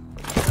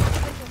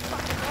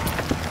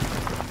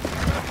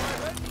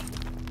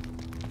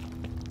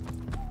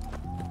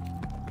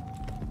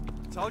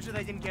 Told you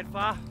they didn't get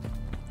far.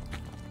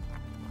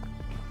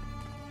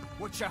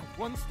 Watch out,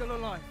 one's still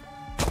alive.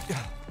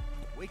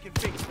 We can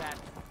fix that.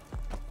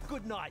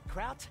 Good night,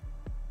 Kraut.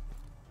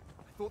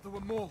 I thought there were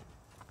more.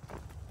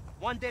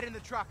 One dead in the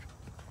truck.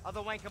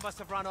 Other wanker must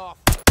have run off.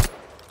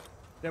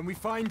 Then we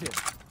find him.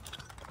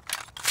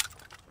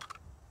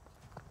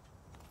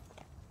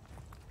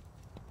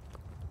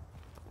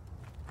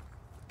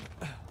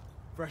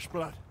 Fresh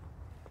blood.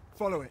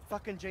 Follow it.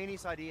 Fucking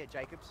genius idea,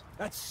 Jacobs.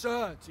 That's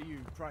Sir to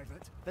you,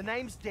 Private. The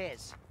name's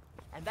Des,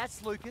 and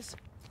that's Lucas,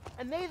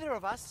 and neither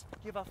of us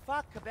give a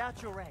fuck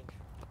about your rank.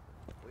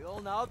 We all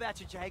know about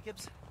you,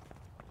 Jacobs.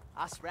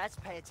 Us rats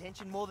pay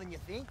attention more than you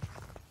think.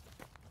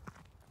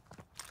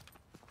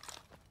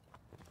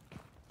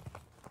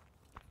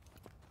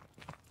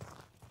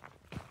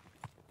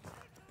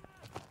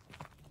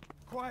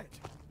 Quiet.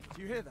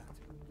 Do you hear that?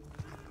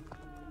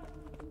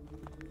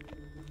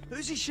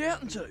 Who's he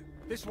shouting to?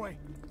 This way.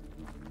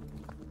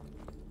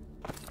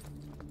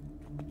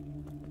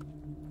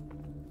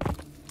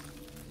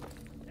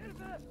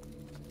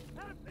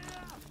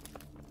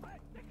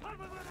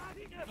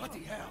 Bloody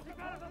hell.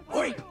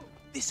 Oi!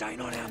 This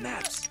ain't on our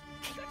maps.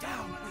 Keep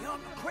down. We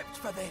aren't equipped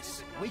for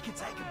this. We can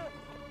take him.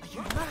 Are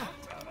you mad?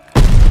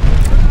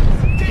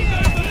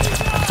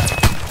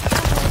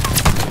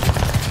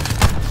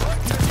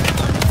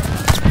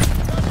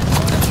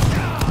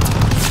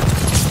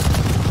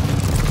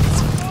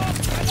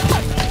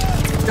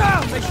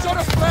 Down! They shot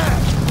us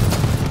back!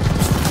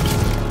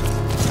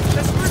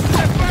 Let's move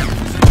that back!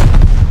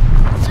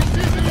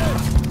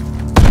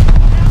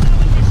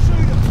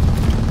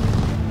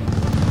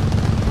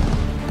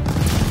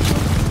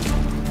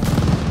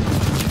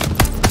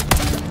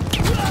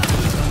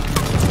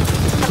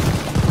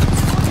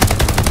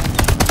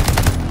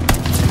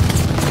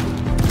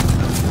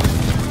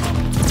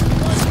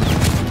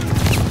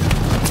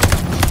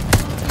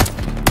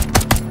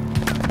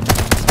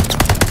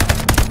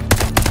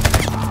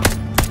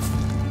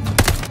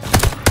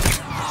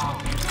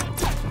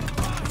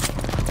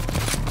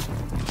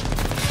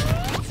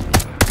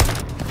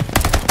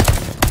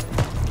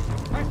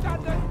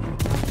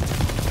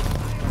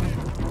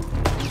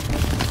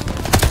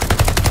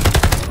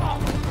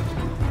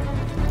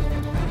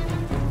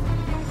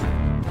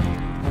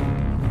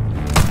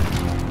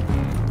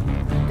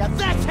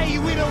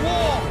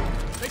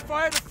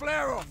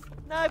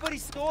 Nobody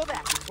saw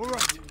that. All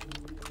right.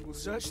 We'll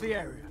search the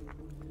area.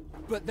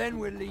 But then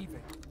we're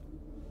leaving.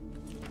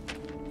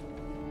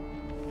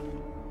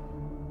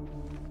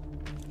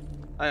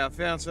 Hey, I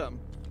found something.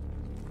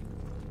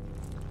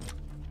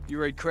 You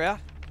read Kraut?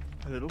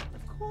 A little.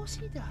 Of course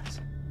he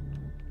does.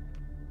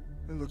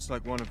 It looks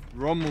like one of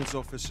Rommel's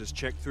officers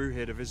checked through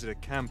here to visit a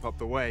camp up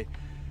the way.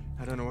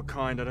 I don't know what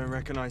kind, I don't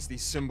recognize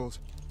these symbols.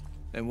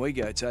 Then we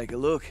go take a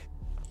look.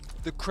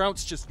 The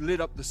Krauts just lit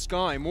up the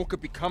sky. More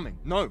could be coming.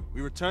 No,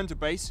 we return to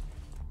base,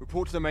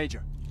 report to the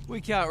Major.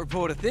 We can't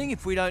report a thing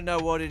if we don't know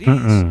what it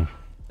is.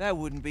 That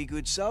wouldn't be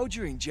good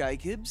soldiering,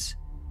 Jacobs.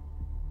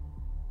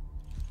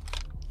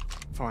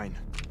 Fine.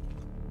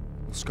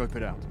 We'll scope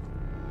it out.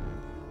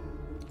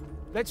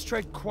 Let's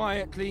tread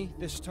quietly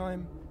this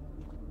time.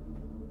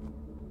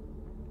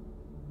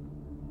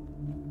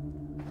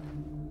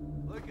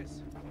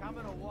 Lucas,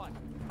 coming or what?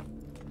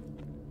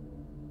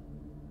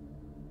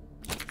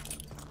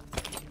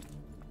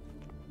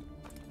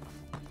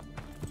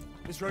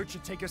 This road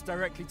should take us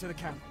directly to the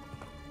camp.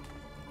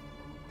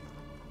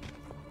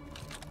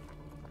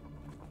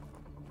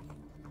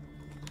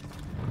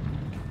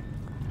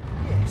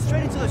 Yeah,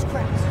 straight into those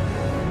cracks.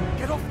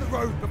 Get off the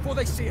road before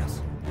they see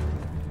us.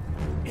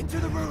 Into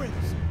the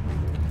ruins.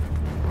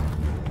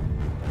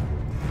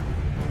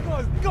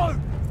 Go, go!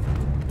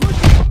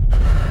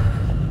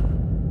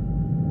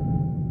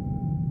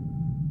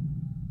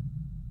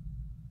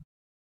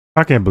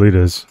 I can't believe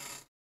this.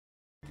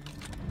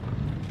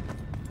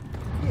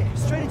 Yeah,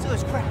 straight into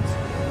those cracks.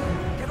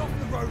 Get off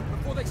the road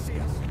before they see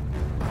us.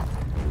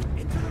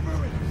 Into the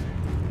ruins.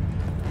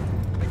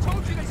 They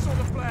told you they saw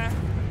the flare.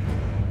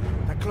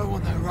 That glow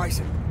on the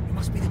horizon. It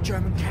must be the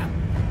German camp.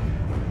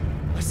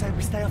 I say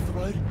we stay off the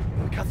road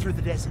and we cut through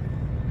the desert.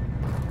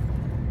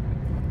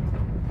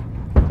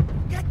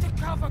 Get to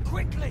cover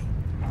quickly!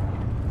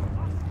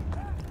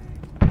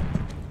 Do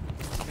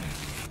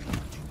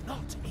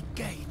not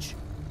engage.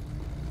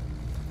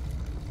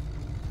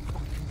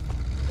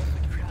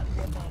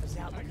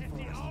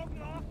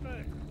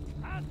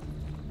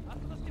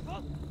 Hast du das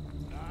gefunden?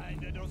 Nein,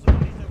 der Dose von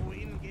dieser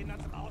Ruinen gehen nach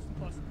dem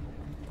Außenposten.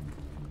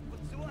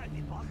 Wozu an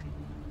die Wache?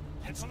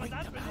 Der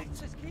Kommandant will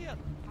nichts riskieren.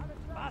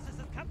 Basis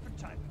ist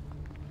Kampfentscheidung.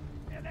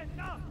 Wir werden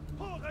nach!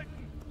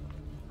 Vorrücken!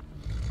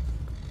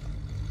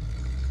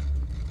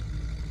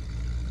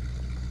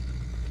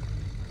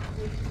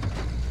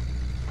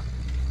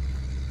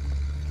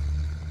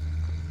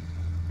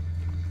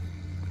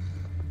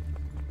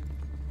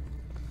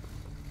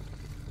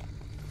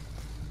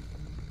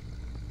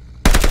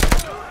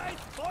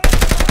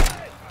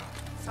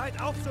 Zeit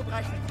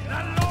aufzubrechen!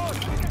 Dann los!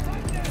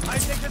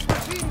 Feindliches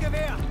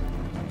Maschinengewehr!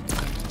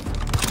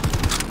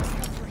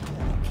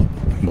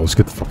 Well, let's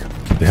get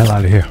the hell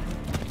out of here.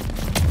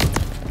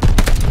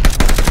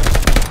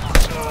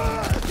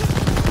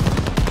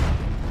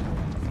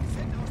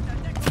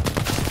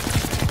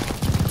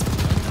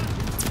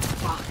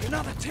 Fuck,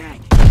 another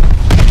tank!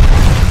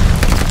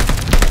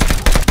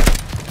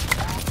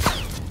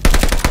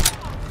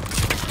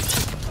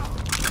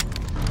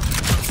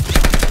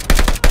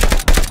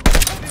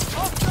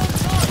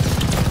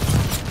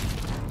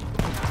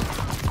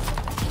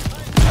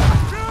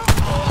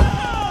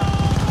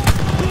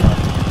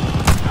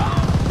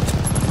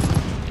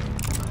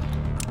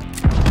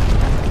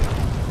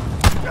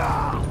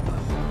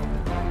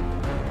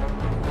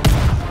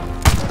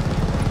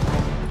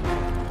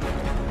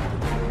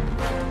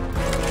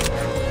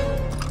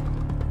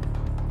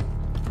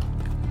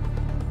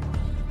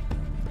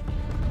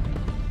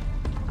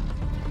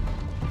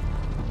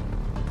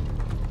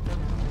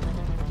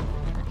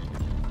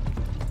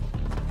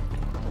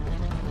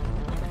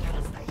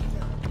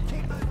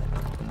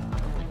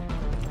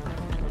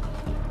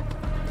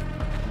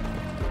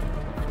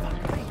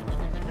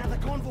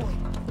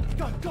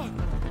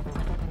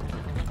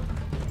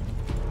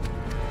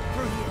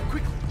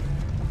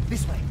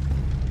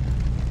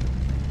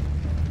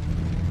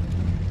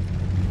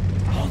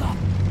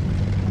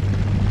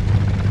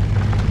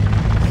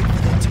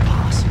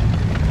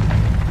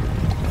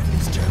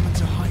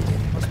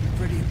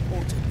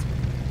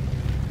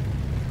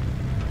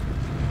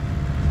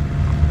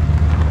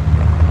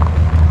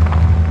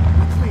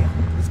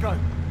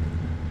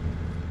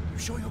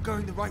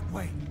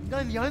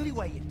 The only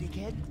way, you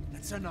dickhead.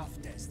 That's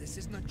enough, Des. This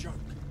isn't a joke.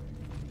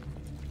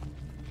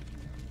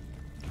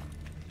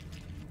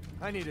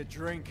 I need a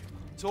drink.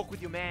 Talk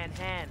with your man,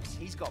 Hans.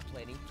 He's got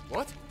plenty.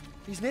 What?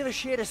 He's never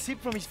shared a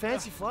sip from his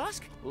fancy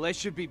flask? Well, there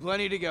should be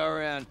plenty to go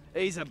around.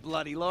 He's a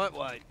bloody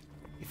lightweight.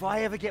 If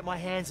I ever get my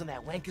hands on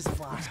that wanker's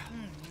flask,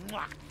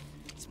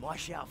 it's my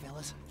shout,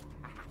 fellas.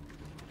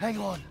 Hang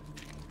on.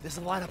 There's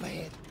a light up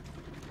ahead.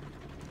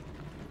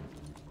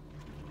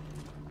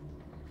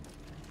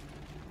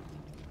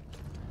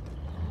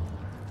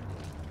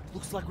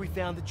 Looks like we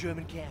found the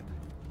German camp.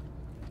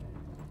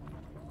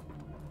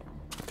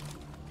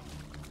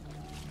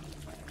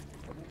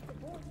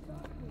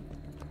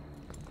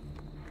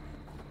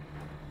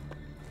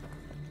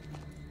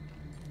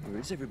 Where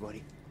is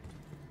everybody?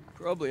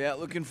 Probably out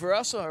looking for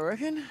us, I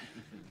reckon.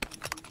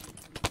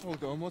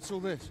 Hold on, what's all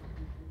this?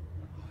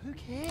 Who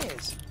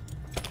cares?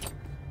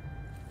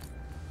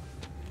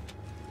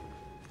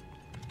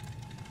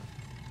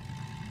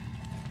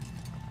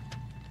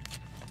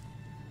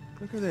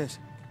 Look at this.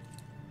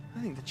 I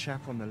think the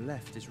chap on the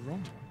left is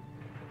wrong.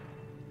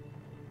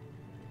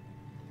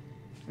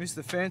 Who's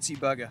the fancy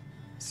bugger?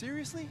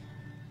 Seriously?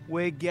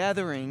 We're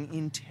gathering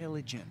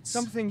intelligence.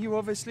 Something you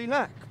obviously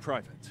lack,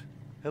 Private.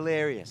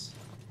 Hilarious.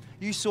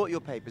 You sort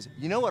your papers.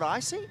 You know what I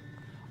see?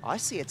 I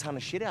see a ton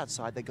of shit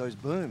outside that goes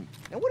boom.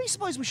 Now what do you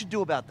suppose we should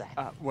do about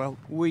that? Well,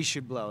 we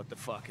should blow it the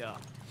fuck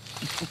up.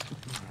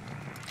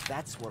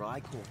 That's what I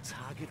call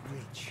target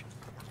rich.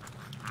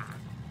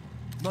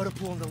 Motor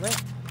pool on the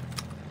left.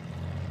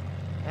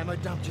 Ammo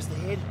dump just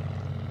ahead.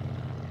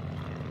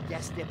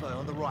 Gas depot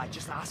on the right,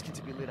 just asking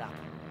to be lit up.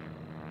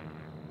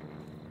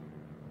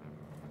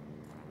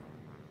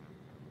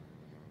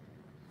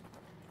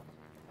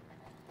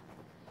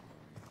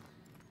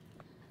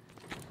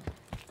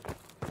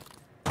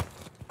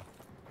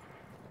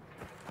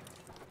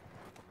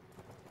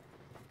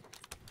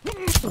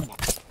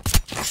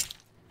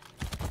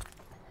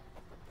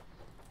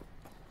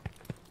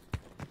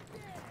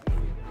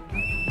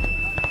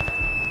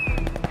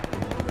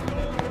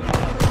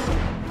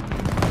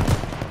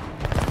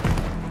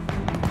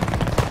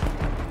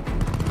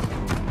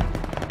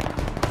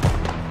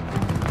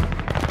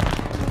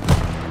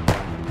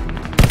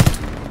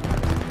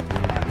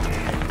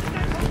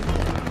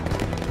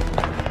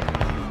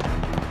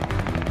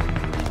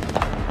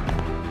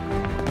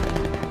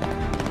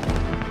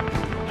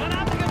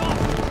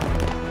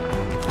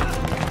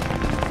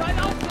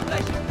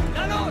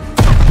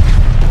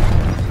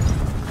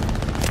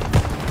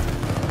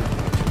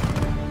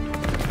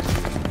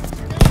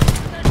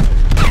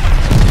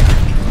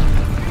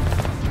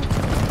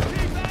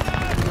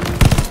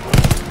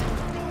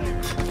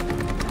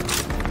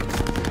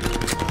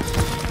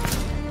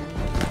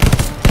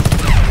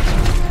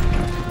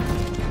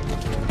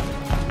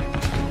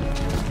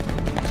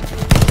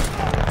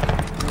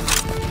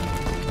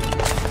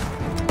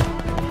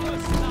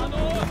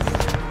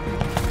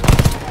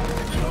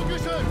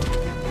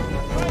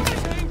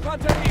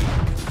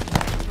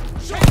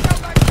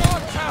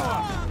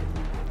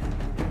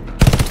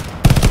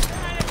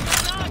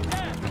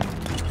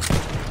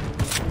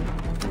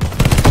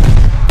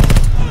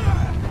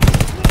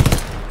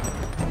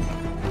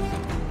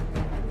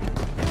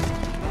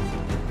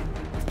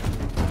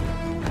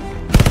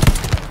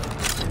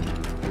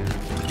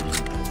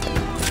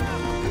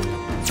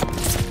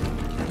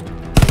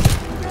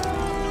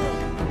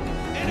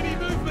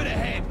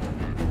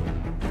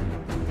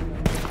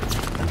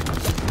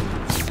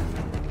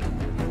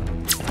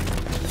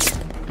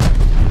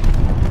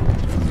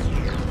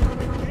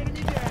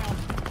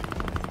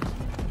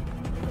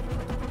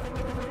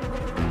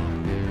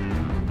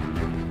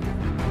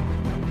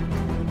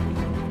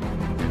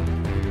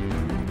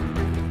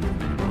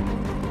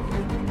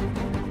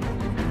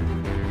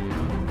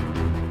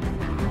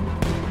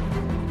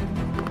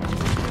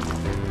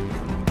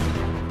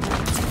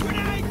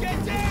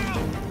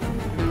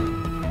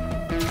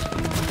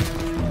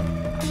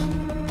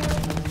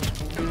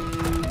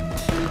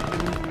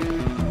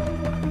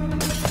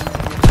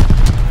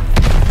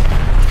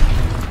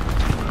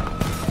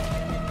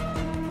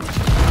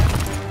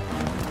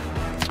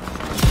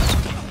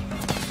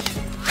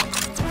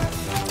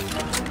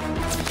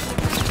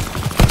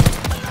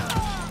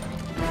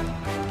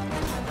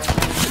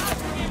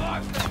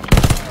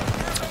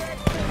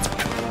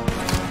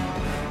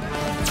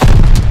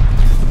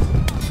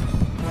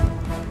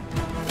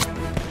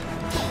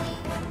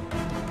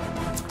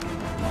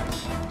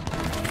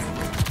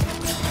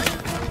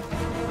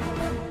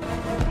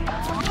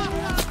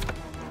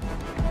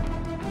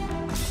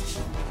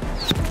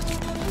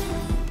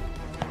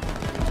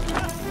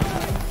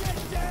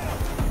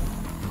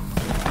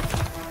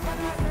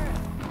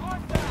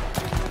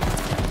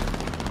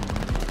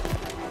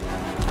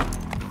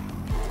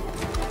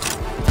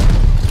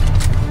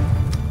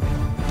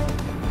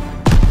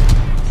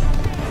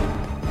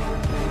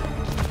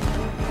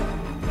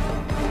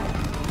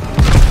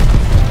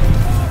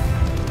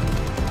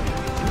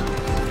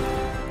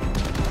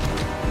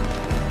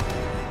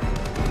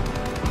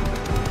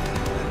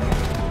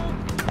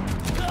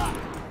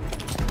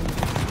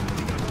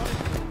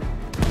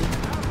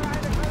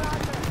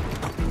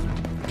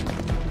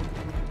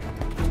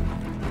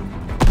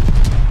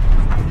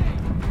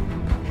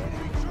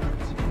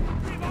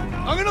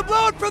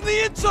 From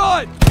the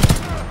inside!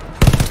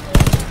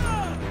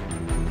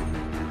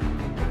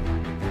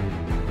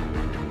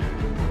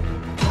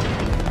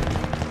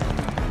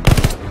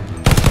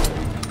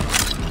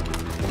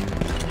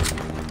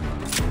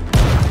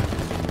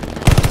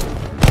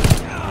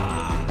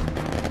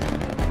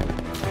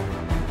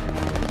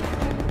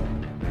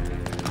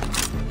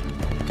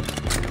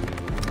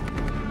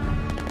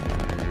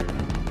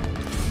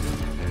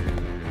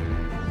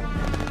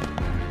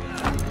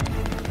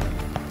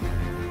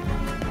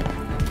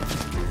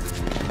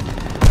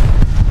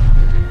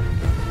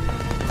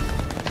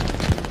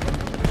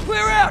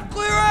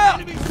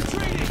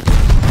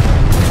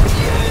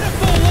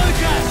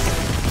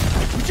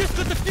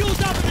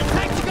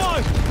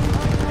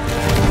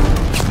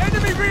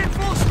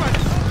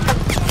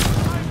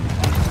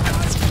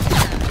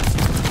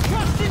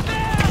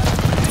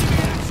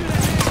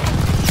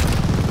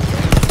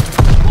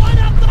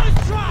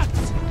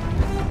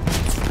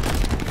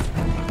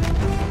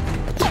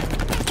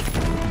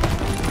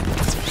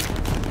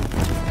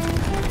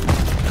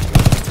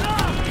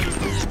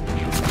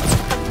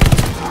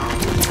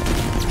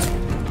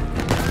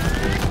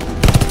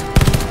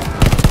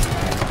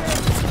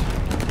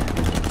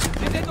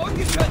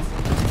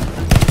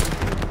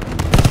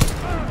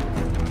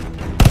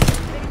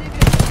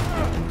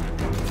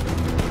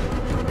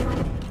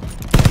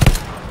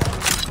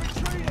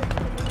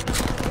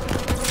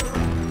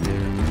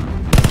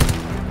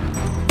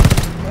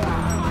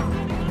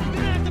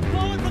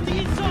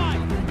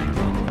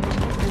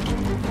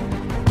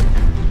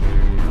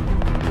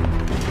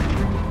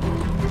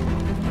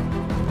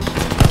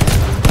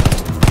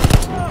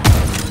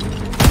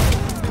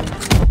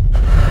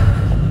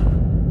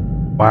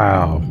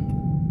 Wow.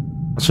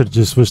 I should have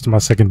just switched to my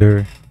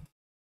secondary.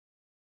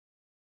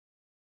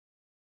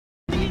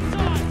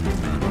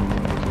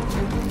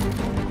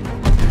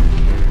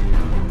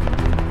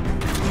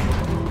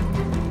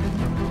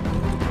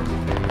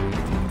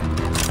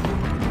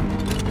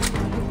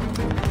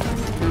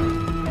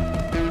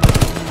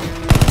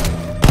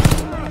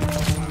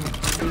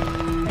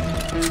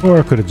 Or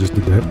I could have just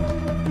did that.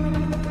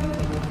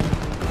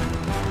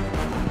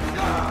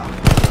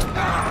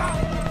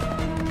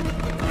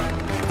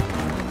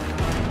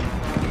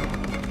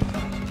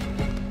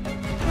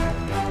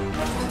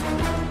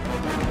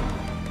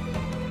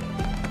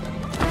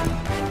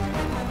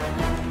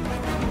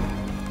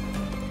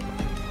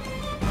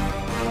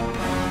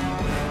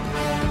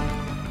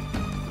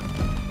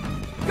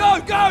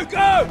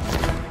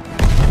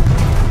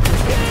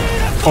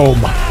 Oh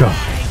my god.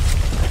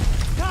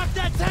 Park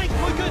that tank,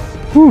 Lucas!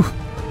 Whew.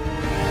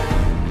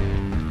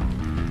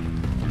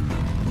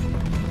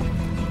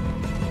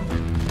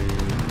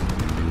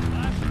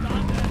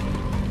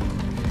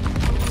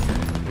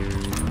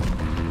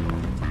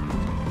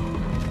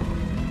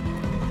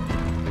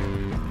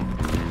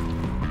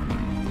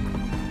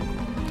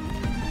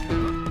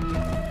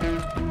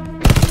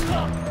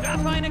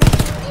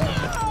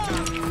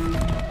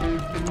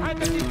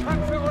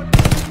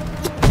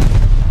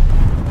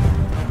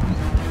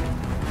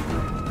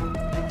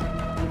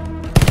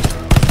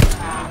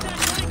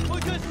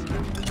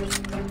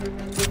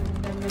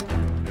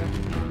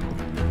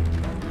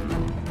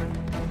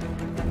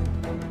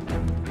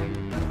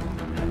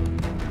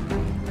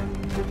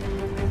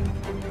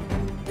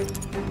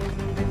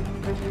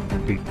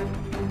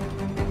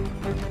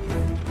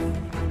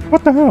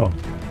 What the hell?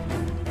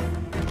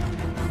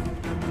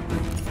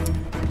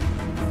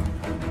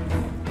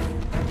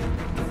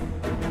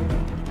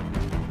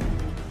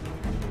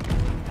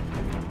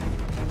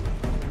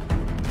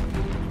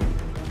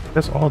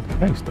 That's all the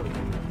tanks though.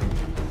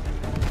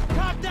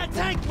 Park that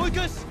tank,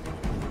 Lucas!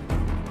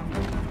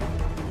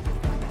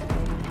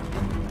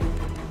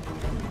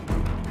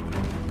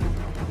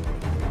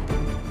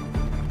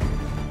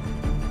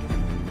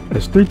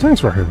 There's 3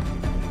 tanks right here.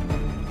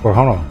 Or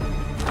hold on.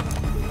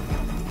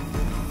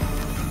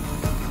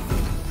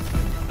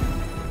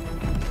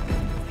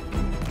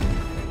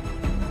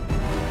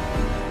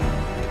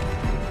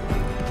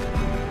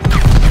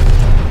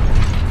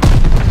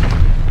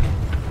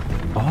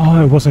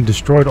 Oh, it wasn't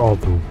destroyed all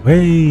the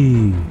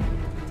way.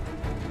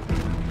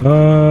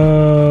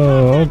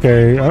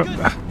 Okay.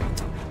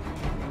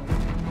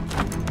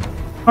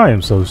 I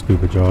am so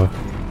stupid, y'all.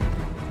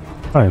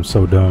 I am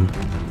so dumb.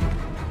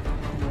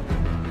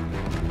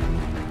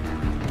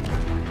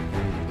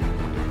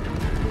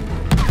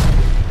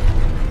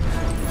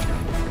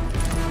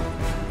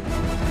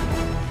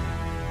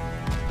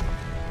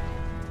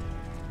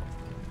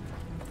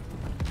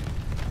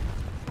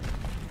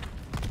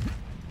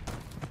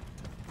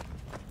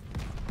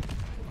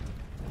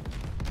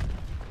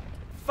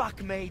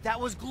 Fuck me, that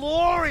was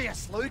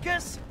glorious,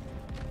 Lucas!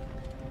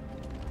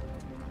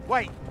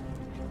 Wait,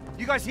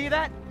 you guys hear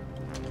that?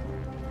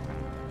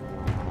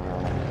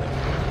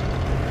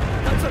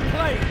 That's a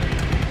plane!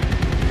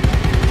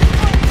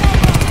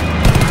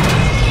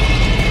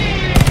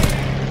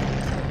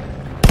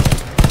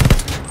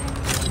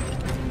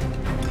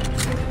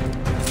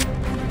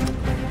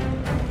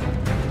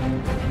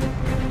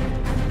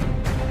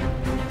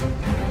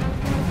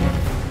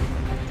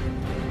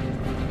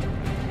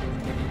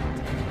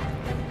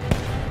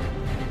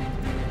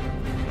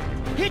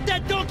 Hit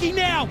that donkey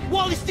now,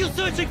 while he's still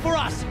searching for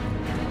us!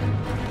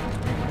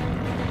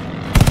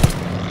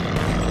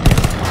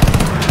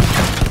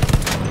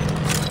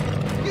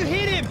 You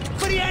hit him,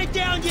 but he ain't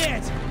down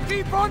yet!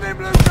 Keep on him,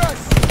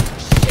 Lucas!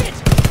 Shit!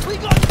 We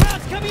got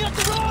crowds coming up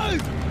the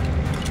road!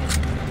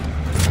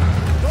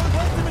 Don't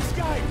let them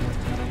escape!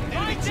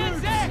 Right,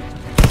 that's it!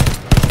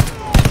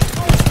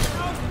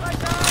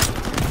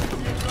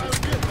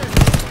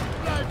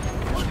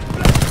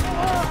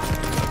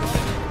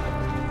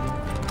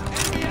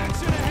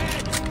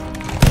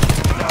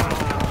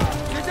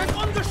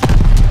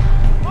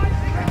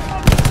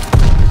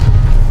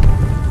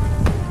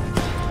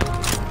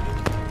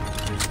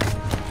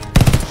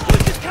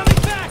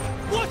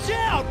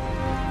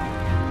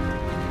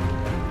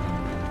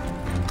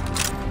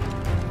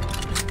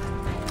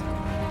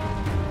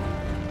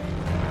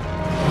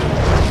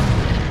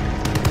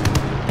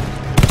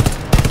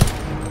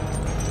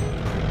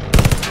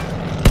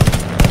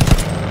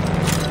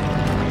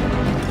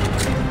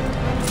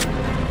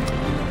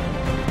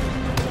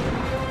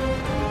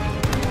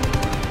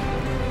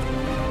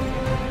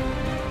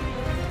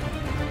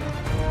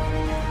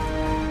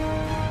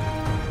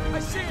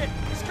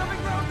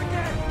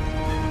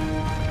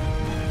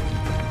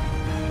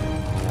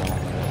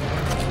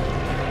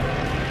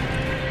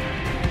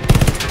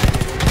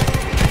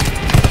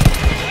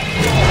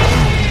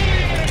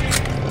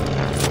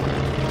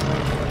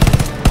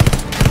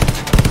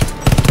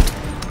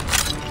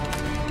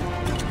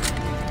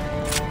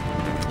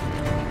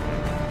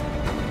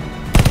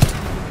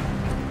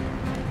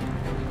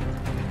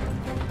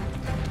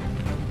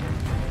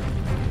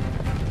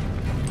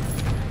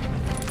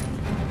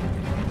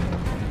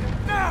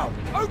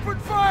 Open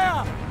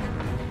fire!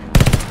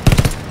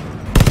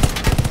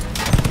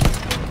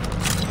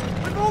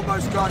 We've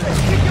almost got it!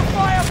 Keep your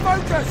fire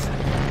focused!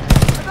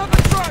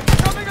 Another truck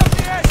coming up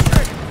the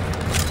airstrip!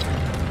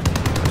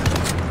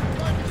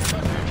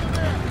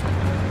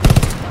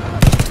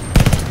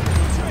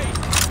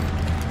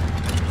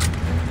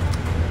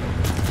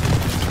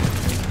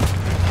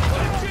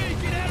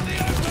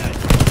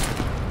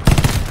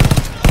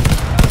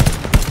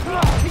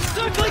 He's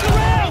circling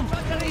around!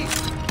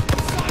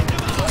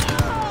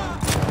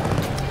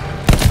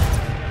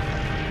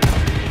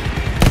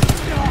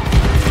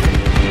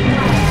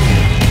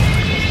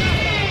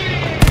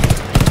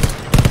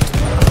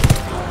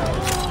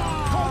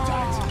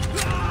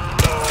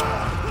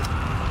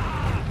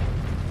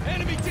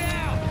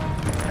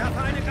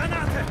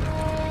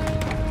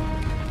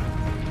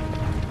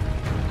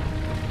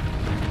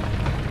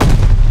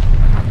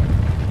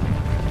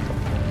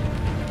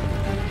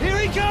 Here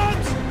he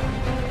comes!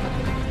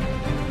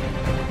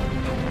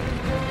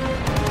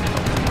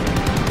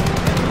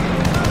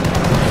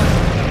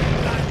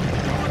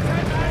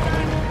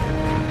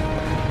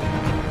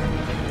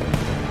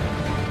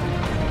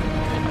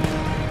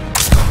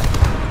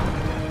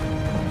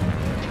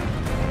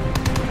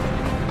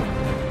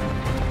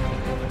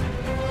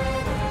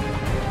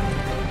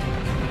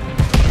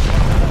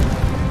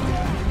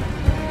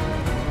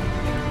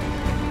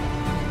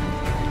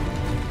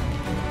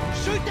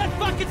 Shoot that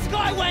fucking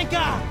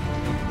skywanker!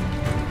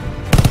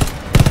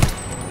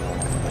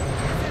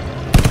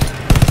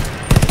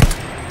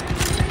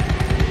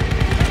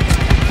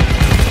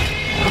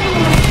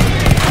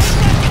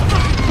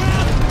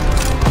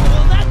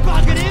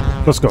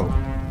 Let's go.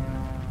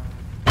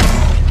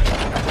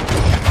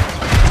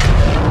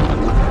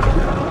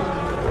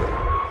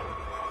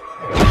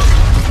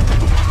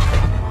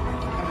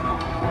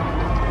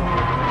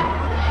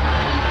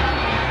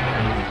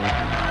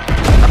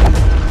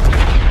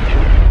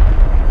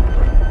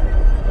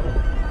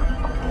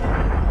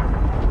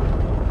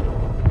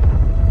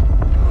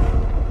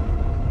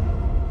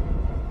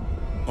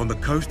 On the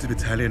coast of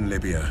Italian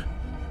Libya,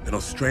 an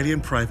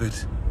Australian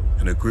private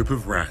and a group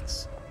of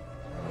rats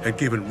had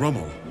given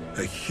Rommel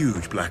a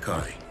huge black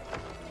eye.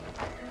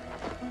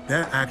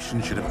 Their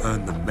action should have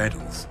earned them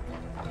medals,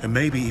 and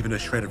maybe even a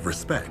shred of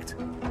respect.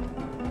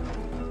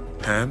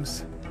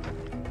 Hams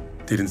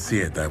didn't see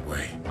it that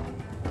way.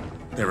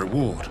 Their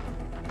reward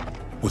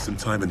was some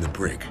time in the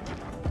brig.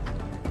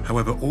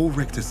 However, all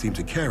Richter seemed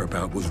to care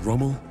about was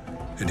Rommel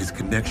and his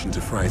connection to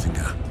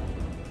Freisinger.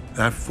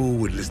 That fool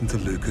would listen to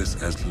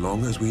Lucas as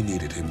long as we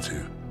needed him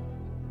to.